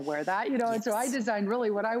don't want to wear that, you know. And so I designed really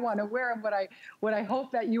what I want to wear and what I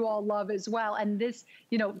hope that you all love as well. And this,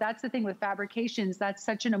 you know, that's the thing with fabrications. That's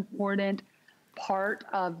such an important part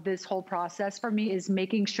of this whole process for me, is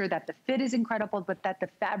making sure that the fit is incredible, but that the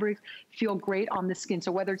fabrics feel great on the skin.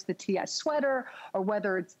 So whether it's the TS sweater or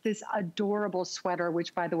whether it's this adorable sweater,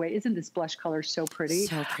 which, by the way, isn't this blush color so pretty?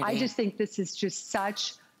 So pretty. I just think this is just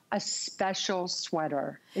such a special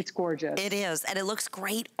sweater. It's gorgeous. It is, and it looks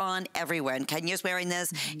great on everyone. Kenya's wearing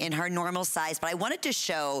this in her normal size, but I wanted to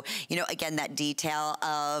show, you know, again, that detail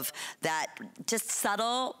of that just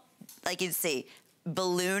subtle, like you see,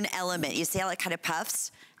 balloon element. You see how it kind of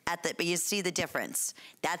puffs at the, but you see the difference.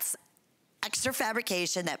 That's extra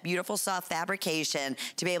fabrication, that beautiful soft fabrication,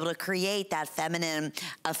 to be able to create that feminine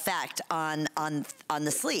effect on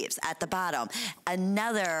the sleeves at the bottom.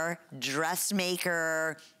 Another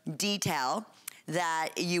dressmaker detail that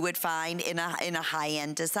you would find in a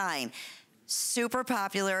high-end design. Super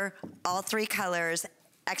popular, all three colors,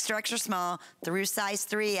 extra, extra small through size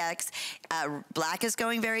 3X. Black is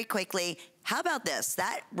going very quickly. how about this?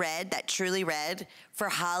 That red, that truly red for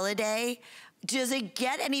holiday, does it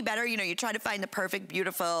get any better? You know, you try to find the perfect,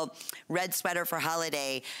 beautiful red sweater for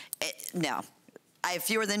holiday. No, I have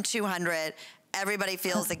fewer than 200. Everybody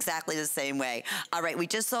feels exactly the same way. All right, we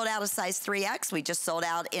just sold out a size 3X. We just sold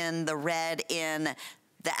out in the red in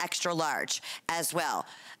the extra large as well.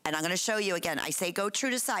 And I'm gonna show you again, I say go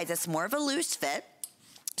true to size. It's more of a loose fit.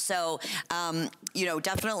 So, you know,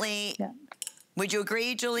 definitely, would you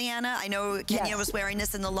agree, Giuliana? I know Kenya was wearing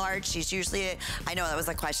this in the large. She's usually, I know that was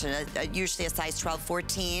a question, usually a size 12,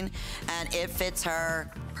 14, and it fits her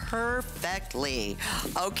perfectly.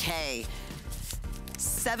 Okay.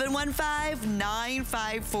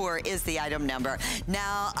 715-954 is the item number.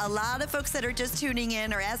 Now, a lot of folks that are just tuning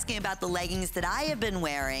in are asking about the leggings that I have been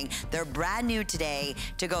wearing. They're brand new today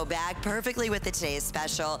to go back perfectly with the today's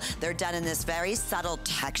special. They're done in this very subtle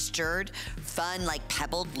textured, fun, like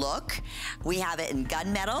pebbled look. We have it in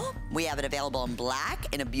gunmetal. We have it available in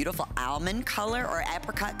black, in a beautiful almond color or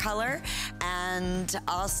apricot color, and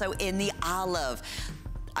also in the olive.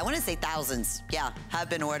 I want to say thousands, have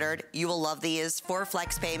been ordered. You will love these. 4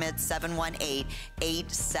 flex payments,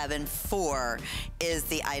 718-874 is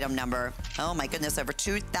the item number. Oh my goodness, over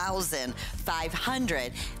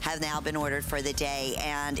 2,500 have now been ordered for the day.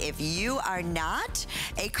 And if you are not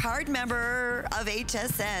a card member of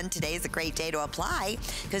HSN, today is a great day to apply,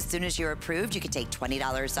 because as soon as you're approved, you can take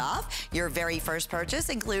 $20 off your very first purchase,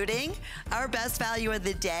 including our best value of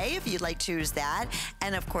the day, if you'd like to choose that.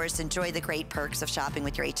 And of course, enjoy the great perks of shopping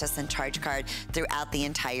with your HSN charge card throughout the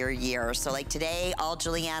entire year. So like today, all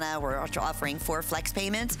Giuliana, we're offering 4 flex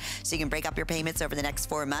payments, so you can break up your payments over the next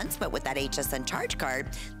 4 months, but with that HSN charge card,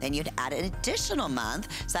 then you'd add an additional month,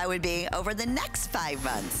 so that would be over the next 5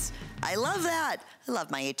 months. I love that. I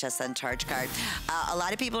love my HSN charge card. A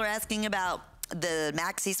lot of people are asking about the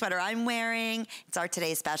maxi sweater I'm wearing. It's our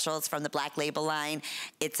today's special. It's from the Black Label line.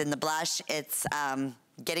 It's in the blush. It's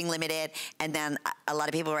getting limited. And then a lot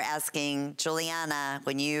of people were asking, Giuliana,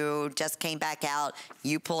 when you just came back out,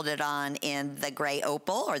 you pulled it on in the gray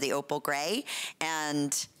opal or the opal gray,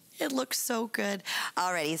 and it looks so good.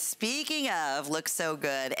 Alrighty, speaking of looks so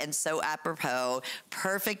good and so apropos,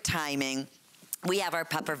 perfect timing, we have our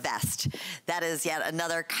puffer vest. That is yet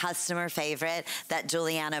another customer favorite that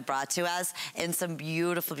Giuliana brought to us in some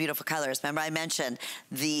beautiful, beautiful colors. Remember I mentioned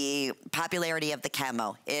the popularity of the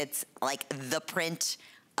camo. It's like the print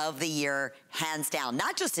of the year, hands down,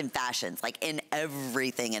 not just in fashions, like in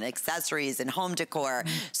everything, in accessories and home decor.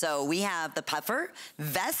 So we have the puffer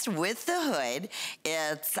vest with the hood.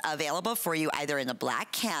 It's available for you either in the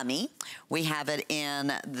black cami. We have it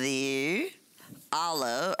in the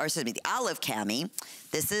olive cami.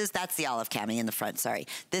 That's the olive cami in the front, sorry.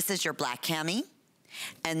 This is your black cami.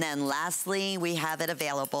 And then lastly, we have it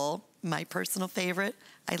available, my personal favorite.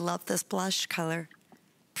 I love this blush color.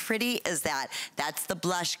 Pretty as that. That's the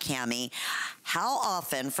blush cami. How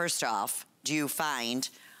often, first off, do you find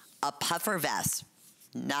a puffer vest?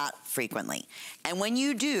 Not frequently. And when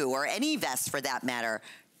you do, or any vest for that matter,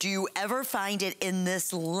 do you ever find it in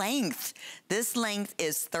this length? This length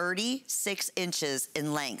is 36 inches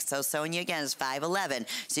in length. So Sonia, again, is 5'11",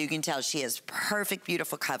 so you can tell she has perfect,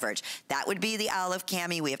 beautiful coverage. That would be the olive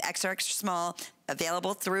cami. We have extra, extra small,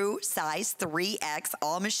 available through size 3X,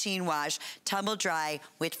 all machine wash, tumble dry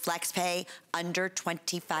with flex pay under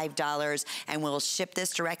 $25, and we'll ship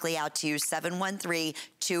this directly out to you,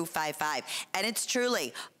 713-255. And it's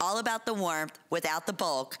truly all about the warmth without the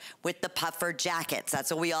bulk with the puffer jackets.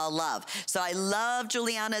 That's what we all love. So I love,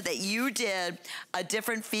 Giuliana, that you did a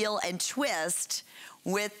different feel and twist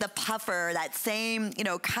with the puffer, that same, you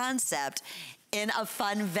know, concept in a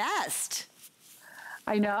fun vest.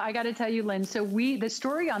 I know, I got to tell you, Lynn, so the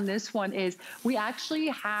story on this one is we actually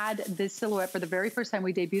had this silhouette for the very first time.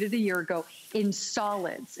 We debuted it a year ago in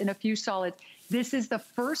solids, in a few solids. This is the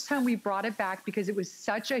first time we brought it back because it was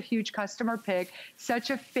such a huge customer pick, such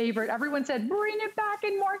a favorite. Everyone said, bring it back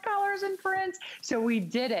in more colors and prints. So we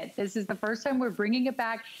did it. This is the first time we're bringing it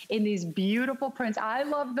back in these beautiful prints. I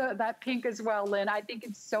love that pink as well, Lynn. I think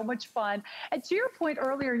it's so much fun. And to your point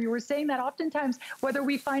earlier, you were saying that oftentimes, whether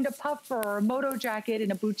we find a puffer or a moto jacket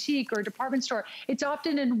in a boutique or a department store, it's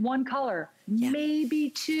often in one color. Maybe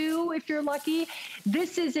 2 if you're lucky.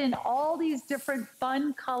 This is in all these different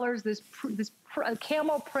fun colors. This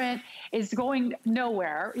camo print is going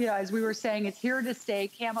nowhere. You know, as we were saying, it's here to stay.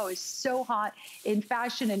 Camo is so hot in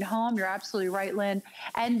fashion and home. You're absolutely right, Lynn.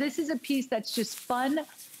 And this is a piece that's just fun,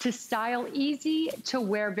 to style, easy to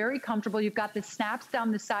wear, very comfortable. You've got the snaps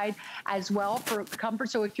down the side as well for comfort.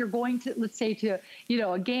 So if you're going to, let's say to, you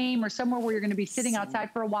know, a game or somewhere where you're going to be sitting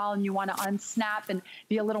outside for a while and you want to unsnap and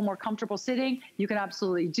be a little more comfortable sitting, you can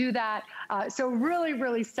absolutely do that. So really,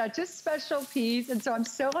 really such a special piece. And so I'm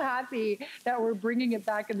so happy that we're bringing it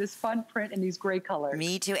back in this fun print in these gray colors.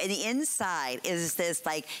 Me too. And the inside is this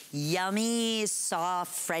like yummy,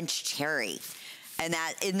 soft French cherry. And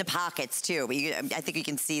that in the pockets too. I think you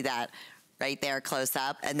can see that right there close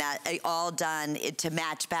up, and that all done to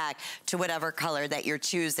match back to whatever color that you're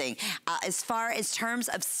choosing. As far as terms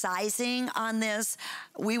of sizing on this,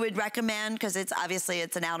 we would recommend, because it's obviously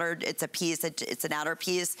it's an outer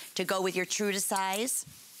piece to go with your true to size.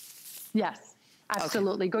 Yes,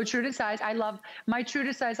 absolutely. Okay. Go true to size. I love my true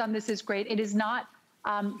to size on this is great. It is not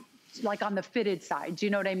like on the fitted side. Do you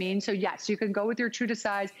know what I mean? So yes, you can go with your true to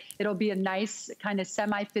size. It'll be a nice kind of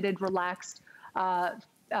semi-fitted, relaxed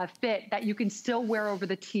fit that you can still wear over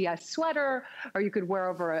the TS sweater, or you could wear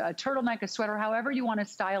over a turtleneck, a sweater, however you want to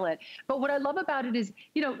style it. But what I love about it is,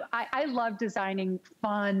 you know, I love designing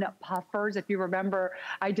fun puffers. If you remember,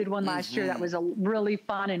 I did one last year that was really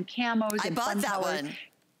fun and camos and fun colors. I bought that one.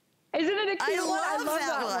 Isn't it a cute one? I love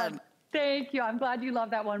that one. Thank you. I'm glad you love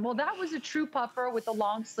that one. Well, that was a true puffer with a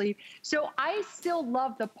long sleeve. So I still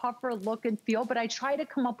love the puffer look and feel, but I try to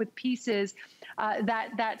come up with pieces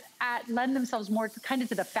that lend themselves more to kind of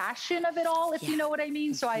to the fashion of it all, if you know what I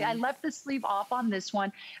mean. So I left the sleeve off on this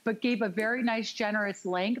one, but gave a very nice, generous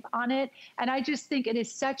length on it. And I just think it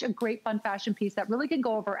is such a great, fun fashion piece that really can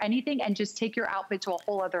go over anything and just take your outfit to a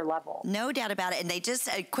whole other level. No doubt about it. And they just,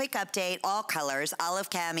 a quick update, all colors, olive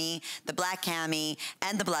cami, the black cami,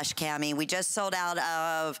 and the blush cami. We just sold out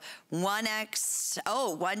of 1X,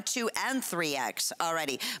 1, 2, and 3X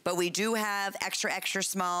already. But we do have extra, extra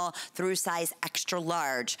small through size extra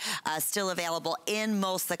large still available in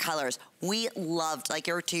most of the colors. We loved, like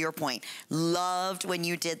to your point, loved when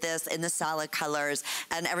you did this in the solid colors,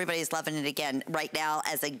 and everybody's loving it again right now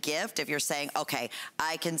as a gift. If you're saying, okay,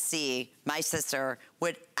 I can see my sister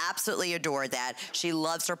would absolutely adore that. She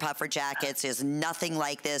loves her puffer jackets. There's nothing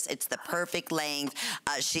like this. It's the perfect length.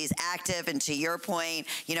 She's active, and to your point,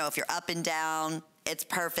 you know, if you're up and down, it's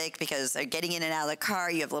perfect because getting in and out of the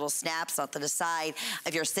car, you have little snaps off to the side.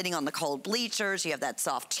 If you're sitting on the cold bleachers, you have that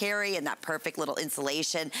soft cherry and that perfect little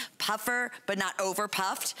insulation puffer, but not over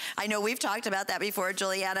puffed. I know we've talked about that before,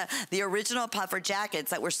 Giuliana. The original puffer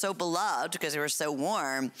jackets that were so beloved because they were so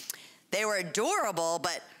warm, they were adorable,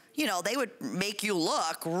 but you know, they would make you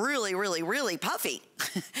look really, really, really puffy.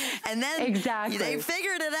 And then they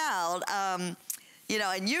figured it out. You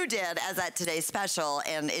know, and you did as that today's special,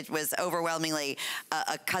 and it was overwhelmingly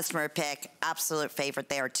a customer pick, absolute favorite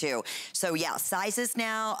there too. So yeah, sizes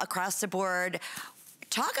now across the board.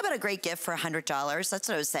 Talk about a great gift for $100. That's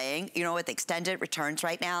what I was saying. You know, with extended returns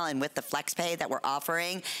right now and with the flex pay that we're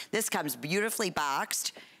offering, this comes beautifully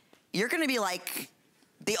boxed. You're gonna be like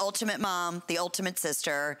the ultimate mom, the ultimate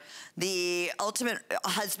sister, the ultimate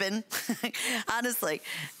husband. Honestly,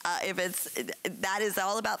 that is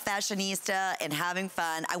all about fashionista and having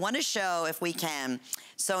fun. I want to show, if we can,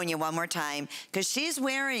 Sonia one more time, because she's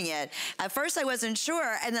wearing it. At first I wasn't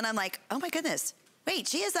sure, and then I'm like, oh my goodness, wait,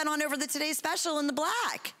 she has that on over the today's special in the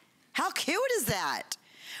black. How cute is that?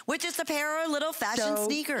 With just a pair of little fashion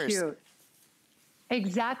sneakers. Cute.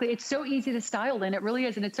 Exactly. It's so easy to style in. It really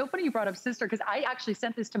is. And it's so funny you brought up sister, because I actually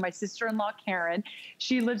sent this to my sister-in-law, Karen.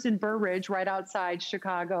 She lives in Burr Ridge, right outside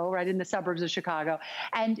Chicago, right in the suburbs of Chicago.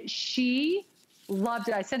 And she loved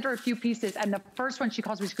it. I sent her a few pieces. And the first one she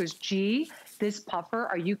calls me, she goes, G, this puffer,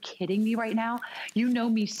 are you kidding me right now? You know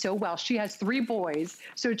me so well. She has 3 boys.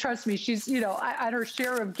 So trust me, she's, you know, at her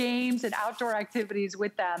share of games and outdoor activities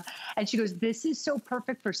with them. And she goes, this is so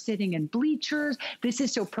perfect for sitting in bleachers. This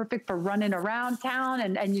is so perfect for running around town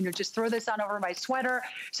and you know, just throw this on over my sweater.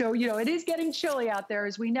 So, you know, it is getting chilly out there,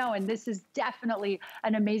 as we know, and this is definitely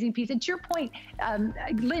an amazing piece. And to your point,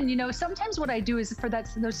 Lynn, you know, sometimes what I do is for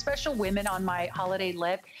those special women on my holiday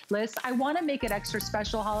list, I want to make it extra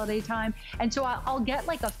special holiday time. And so I'll get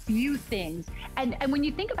like a few things. And when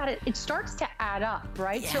you think about it, it starts to add up,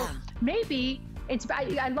 right? Yeah. So maybe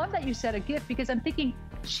I love that you said a gift, because I'm thinking,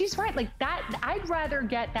 she's right, like that, I'd rather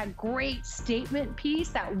get that great statement piece,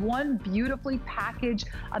 that one beautifully packaged,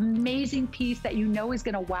 amazing piece that you know is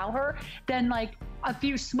gonna wow her, than like a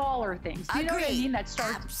few smaller things. You know what I mean? That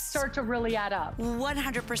start to really add up.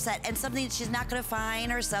 100%. And something that she's not going to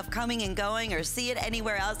find herself coming and going or see it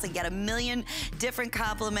anywhere else and get a million different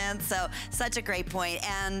compliments. So such a great point.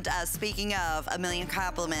 And speaking of a million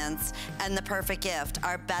compliments and the perfect gift,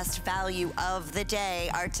 our best value of the day,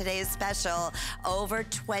 our today's special, over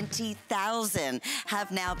 20,000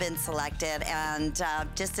 have now been selected. And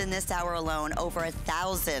just in this hour alone, over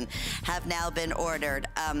 1,000 have now been ordered.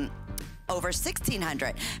 Over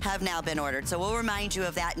 1,600 have now been ordered. So we'll remind you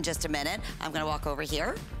of that in just a minute. I'm gonna walk over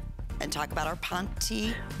here and talk about our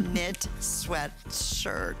Ponte knit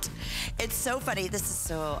sweatshirt. It's so funny. This is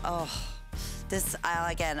so,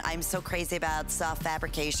 again, I'm so crazy about soft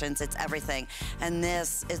fabrications. It's everything. And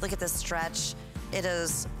this is, look at this stretch. It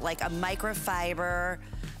is like a microfiber,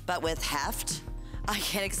 but with heft. I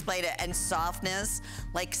can't explain it. And softness,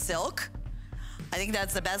 like silk. I think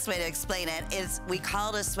that's the best way to explain it. Is we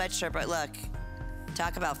call it a sweatshirt, but look,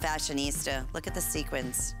 talk about fashionista. Look at the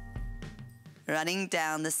sequins running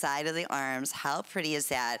down the side of the arms. How pretty is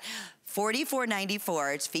that?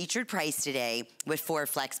 $44.94, it's featured price today with 4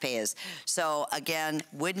 flex pays. So again,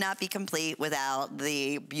 would not be complete without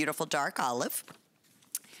the beautiful dark olive.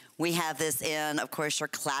 We have this in, of course, your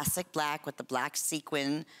classic black with the black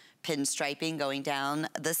sequin pinstriping going down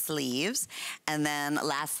the sleeves. And then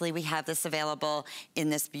lastly, we have this available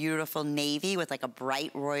in this beautiful navy with like a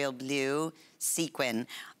bright royal blue sequin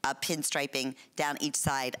pinstriping down each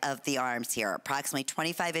side of the arms here. Approximately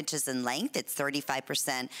 25 inches in length. It's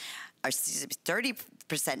 35%, or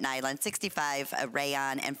 30% nylon, 65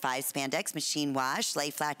 rayon, and 5 spandex, machine wash, lay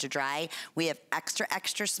flat to dry. We have extra,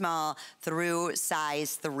 extra small through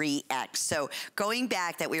size 3X. So going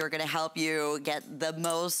back that we were gonna help you get the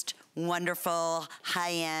most wonderful,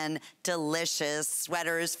 high-end, delicious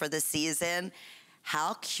sweaters for the season.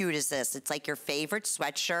 How cute is this? It's like your favorite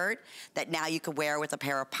sweatshirt that now you could wear with a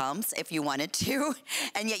pair of pumps if you wanted to,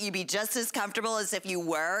 and yet you'd be just as comfortable as if you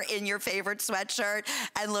were in your favorite sweatshirt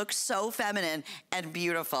and look so feminine and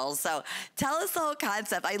beautiful. So tell us the whole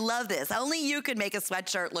concept. I love this. Only you could make a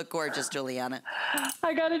sweatshirt look gorgeous, Giuliana.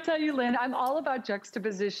 I gotta tell you, Lynn, I'm all about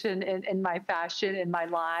juxtaposition in my fashion, in my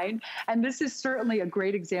line, and this is certainly a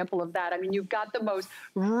great example of that. I mean, you've got the most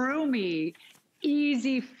roomy,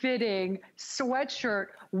 easy fitting sweatshirt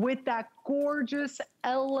with that gorgeous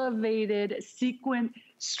elevated sequin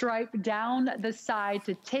stripe down the side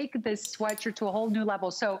to take this sweatshirt to a whole new level.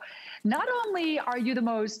 So not only are you the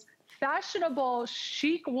most fashionable,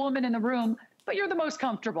 chic woman in the room, but you're the most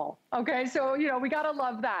comfortable, okay? So, you know, we gotta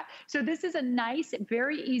love that. So this is a nice,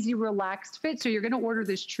 very easy, relaxed fit. So you're gonna order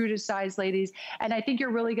this true to size, ladies, and I think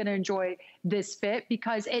you're really gonna enjoy this fit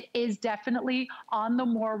because it is definitely on the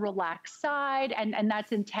more relaxed side, and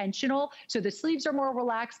that's intentional. So the sleeves are more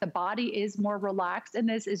relaxed, the body is more relaxed in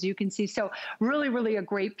this, as you can see. So really, really a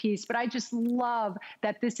great piece, but I just love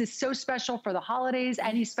that this is so special for the holidays,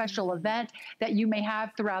 any special event that you may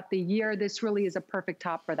have throughout the year. This really is a perfect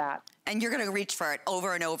top for that. And you're gonna reach for it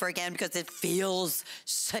over and over again because it feels,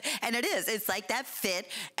 and it is, it's like that fit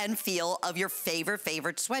and feel of your favorite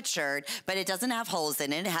sweatshirt, but it doesn't have holes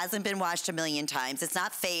in it. It hasn't been washed a million times. It's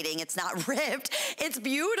not fading, it's not ripped. It's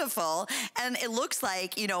beautiful. And it looks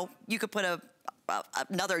like, you know, you could put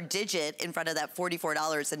another digit in front of that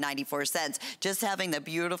 $44.94, just having the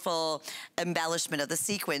beautiful embellishment of the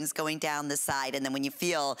sequins going down the side. And then when you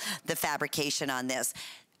feel the fabrication on this,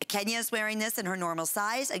 Kenya is wearing this in her normal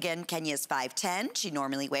size. Again, Kenya is 5'10". She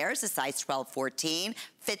normally wears a size 12, 14.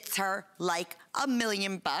 Fits her like $1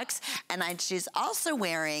 million. And she's also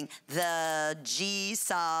wearing the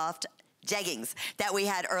G-Soft jeggings that we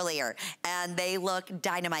had earlier, and they look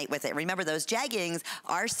dynamite with it. Remember, those jeggings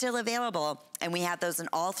are still available, and we have those in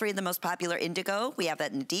all 3 of the most popular indigo. We have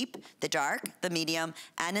that in the deep, the dark, the medium,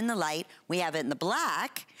 and in the light. We have it in the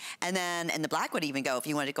black, and then, and the black would even go, if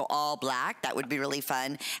you wanted to go all black, that would be really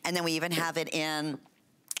fun. And then we even have it in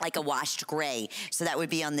like a washed gray, so that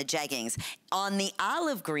would be on the jeggings. On the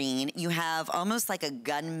olive green, you have almost like a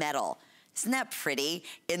gunmetal. Isn't that pretty?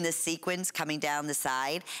 In the sequins coming down the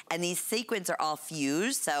side. And these sequins are all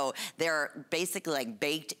fused, so they're basically like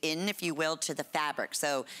baked in, if you will, to the fabric.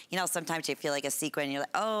 So, you know, sometimes you feel like a sequin and you're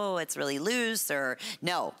like, oh, it's really loose, or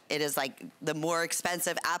no, it is like the more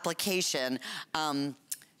expensive application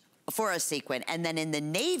for a sequin. And then in the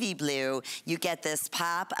navy blue, you get this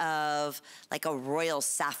pop of like a royal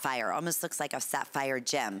sapphire, almost looks like a sapphire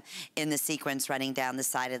gem in the sequins running down the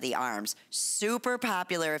side of the arms. Super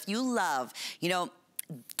popular. If you love, you know,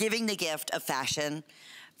 giving the gift of fashion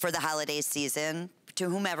for the holiday season to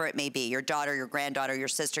whomever it may be, your daughter, your granddaughter, your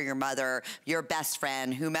sister, your mother, your best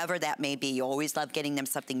friend, whomever that may be. You always love getting them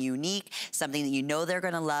something unique, something that you know they're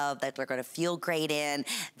gonna love, that they're gonna feel great in.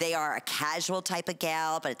 They are a casual type of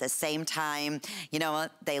gal, but at the same time, you know,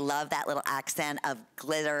 they love that little accent of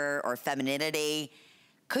glitter or femininity.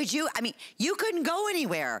 Could you, I mean, you couldn't go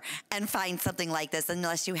anywhere and find something like this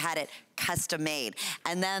unless you had it custom made.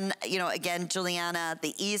 And then, you know, again, Giuliana,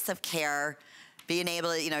 the ease of care, being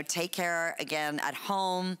able to, you know, take care, again, at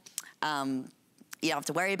home. You don't have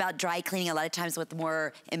to worry about dry cleaning. A lot of times with the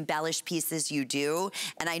more embellished pieces you do.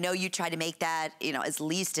 And I know you try to make that, you know, as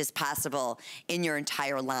least as possible in your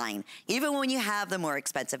entire line, even when you have the more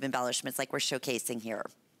expensive embellishments like we're showcasing here.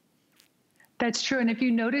 That's true. And if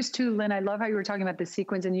you notice too, Lynn, I love how you were talking about the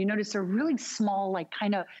sequins, and you notice they're really small, like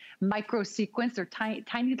kind of micro sequins. They're tiny,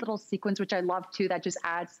 tiny little sequins, which I love too. That just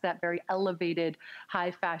adds to that very elevated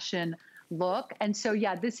high fashion look. And so,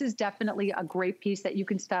 yeah, this is definitely a great piece that you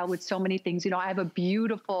can style with so many things. You know, I have a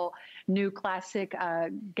beautiful new classic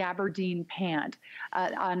gabardine pant.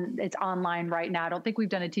 It's online right now. I don't think we've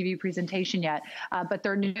done a TV presentation yet, but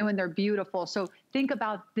they're new and they're beautiful. So think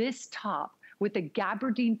about this top with a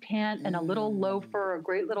gabardine pant and a little loafer, a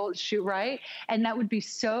great little shoe, right? And that would be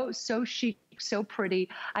so, so chic, so pretty.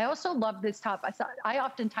 I also love this top. I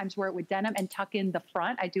oftentimes wear it with denim and tuck in the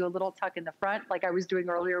front. I do a little tuck in the front, like I was doing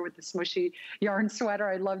earlier with the smushy yarn sweater.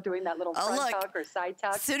 I love doing that little front tuck or side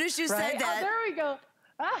tuck. As soon as you right? said that. Oh, there we go.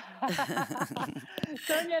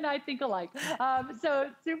 Sonia and I think alike.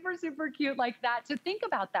 So super, super cute like that. So think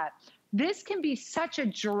about that. This can be such a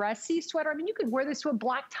dressy sweater. I mean, you could wear this to a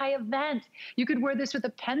black tie event. You could wear this with a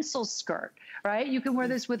pencil skirt, right? You can wear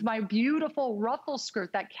this with my beautiful ruffle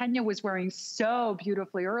skirt that Kenya was wearing so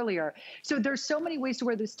beautifully earlier. So there's so many ways to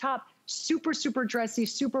wear this top. Super, super dressy,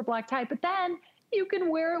 super black tie. But then you can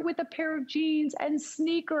wear it with a pair of jeans and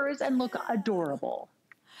sneakers and look adorable.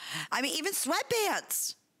 I mean, even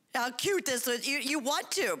sweatpants. How cute this is. You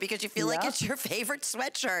want to because you feel like it's your favorite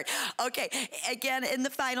sweatshirt. Okay, again, in the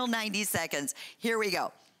final 90 seconds, here we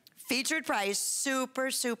go. Featured price,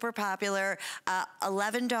 super, super popular,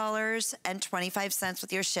 $11.25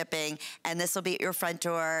 with your shipping, and this will be at your front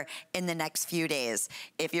door in the next few days.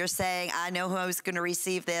 If you're saying, I know who I was gonna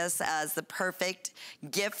receive this as the perfect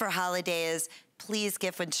gift for holidays, please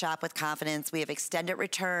gift and shop with confidence. We have extended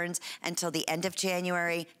returns until the end of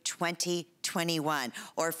January 2021.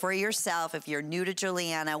 Or for yourself, if you're new to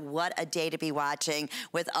Giuliana, what a day to be watching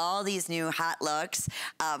with all these new hot looks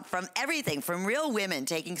from everything, from real women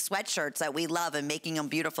taking sweatshirts that we love and making them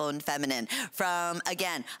beautiful and feminine, from,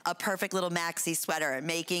 again, a perfect little maxi sweater and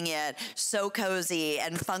making it so cozy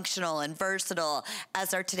and functional and versatile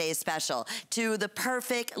as our today's special, to the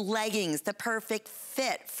perfect leggings, the perfect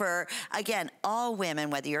fit for, again, all women,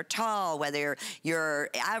 whether you're tall, whether you're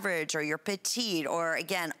average or you're petite, or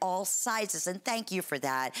again, all sizes. And thank you for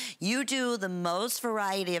that. You do the most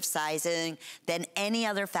variety of sizing than any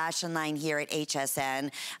other fashion line here at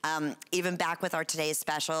HSN. Even back with our today's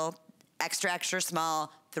special, extra, extra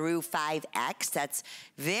small through 5X. That's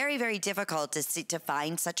very, very difficult to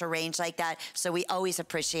find such a range like that. So we always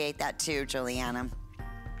appreciate that too, Giuliana.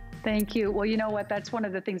 Thank you. Well, you know what? That's one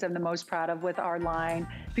of the things I'm the most proud of with our line,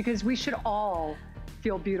 because we should all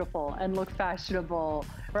feel beautiful and look fashionable,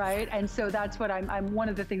 right? And so that's what I'm one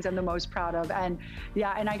of the things I'm the most proud of. And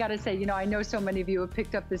yeah, and I got to say, you know, I know so many of you have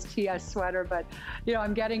picked up this TS sweater, but you know,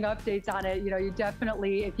 I'm getting updates on it. You know, you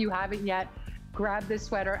definitely, if you haven't yet, grab this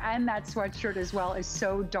sweater, and that sweatshirt as well is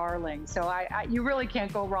so darling. So you really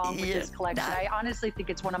can't go wrong with this collection. I honestly think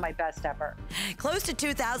it's one of my best ever. Close to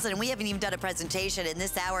 2,000, and we haven't even done a presentation in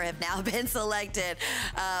this hour have now been selected.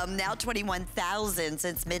 Now 21,000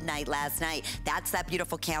 since midnight last night. That's that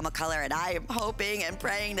beautiful camel color, and I am hoping and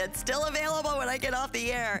praying that's still available when I get off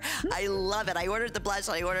the air. I love it. I ordered the blush,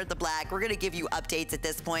 I ordered the black. We're gonna give you updates at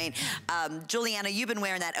this point. Giuliana, you've been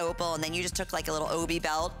wearing that opal, and then you just took like a little obi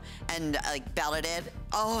belt and belted it.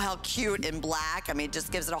 Oh, how cute in black. I mean, it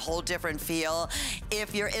just gives it a whole different feel.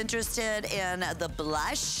 If you're interested in the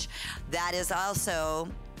blush, that is also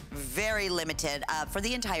very limited for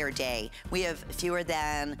the entire day. We have fewer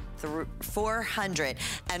than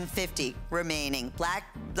 450 remaining.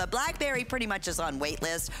 The Blackberry pretty much is on wait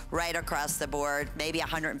list right across the board, maybe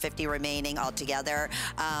 150 remaining altogether.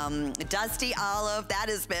 Dusty Olive, that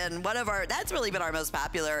has been one of that's really been our most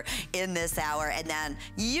popular in this hour. And then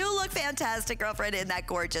you look fantastic, girlfriend, in that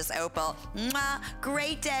gorgeous opal. Mwah,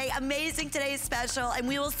 great day, amazing today's special, and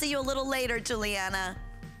we will see you a little later, Giuliana.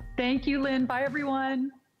 Thank you, Lynn. Bye,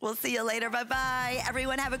 everyone. We'll see you later. Bye-bye.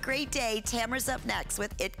 Everyone have a great day. Tamara's up next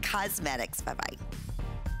with It Cosmetics. Bye-bye.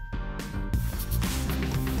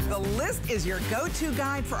 The list is your go-to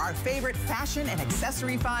guide for our favorite fashion and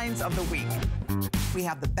accessory finds of the week. We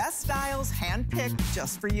have the best styles handpicked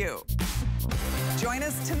just for you. Join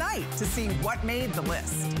us tonight to see what made the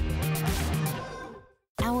list.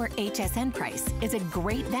 Our HSN price is a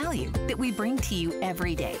great value that we bring to you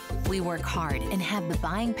every day. We work hard and have the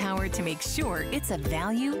buying power to make sure it's a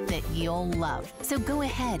value that you'll love. So go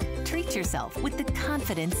ahead, treat yourself with the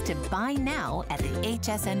confidence to buy now at the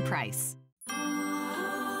HSN price.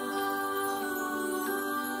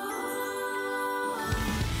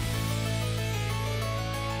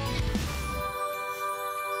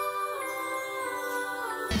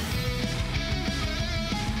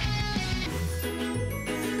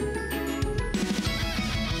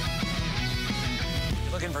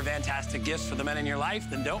 Looking for fantastic gifts for the men in your life?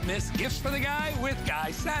 Then don't miss Gifts for the Guy with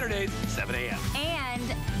Guy Saturdays, 7 a.m. And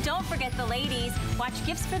don't forget the ladies. Watch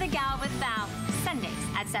Gifts for the Gal with Val, Sundays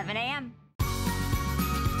at 7 a.m.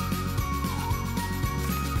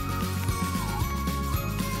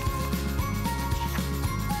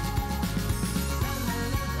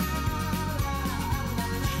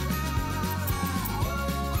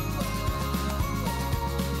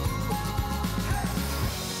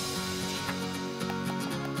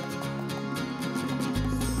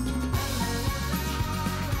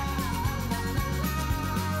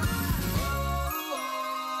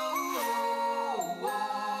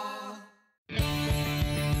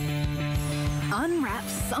 Unwrap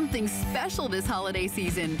something special this holiday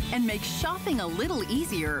season and make shopping a little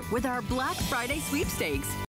easier with our Black Friday sweepstakes.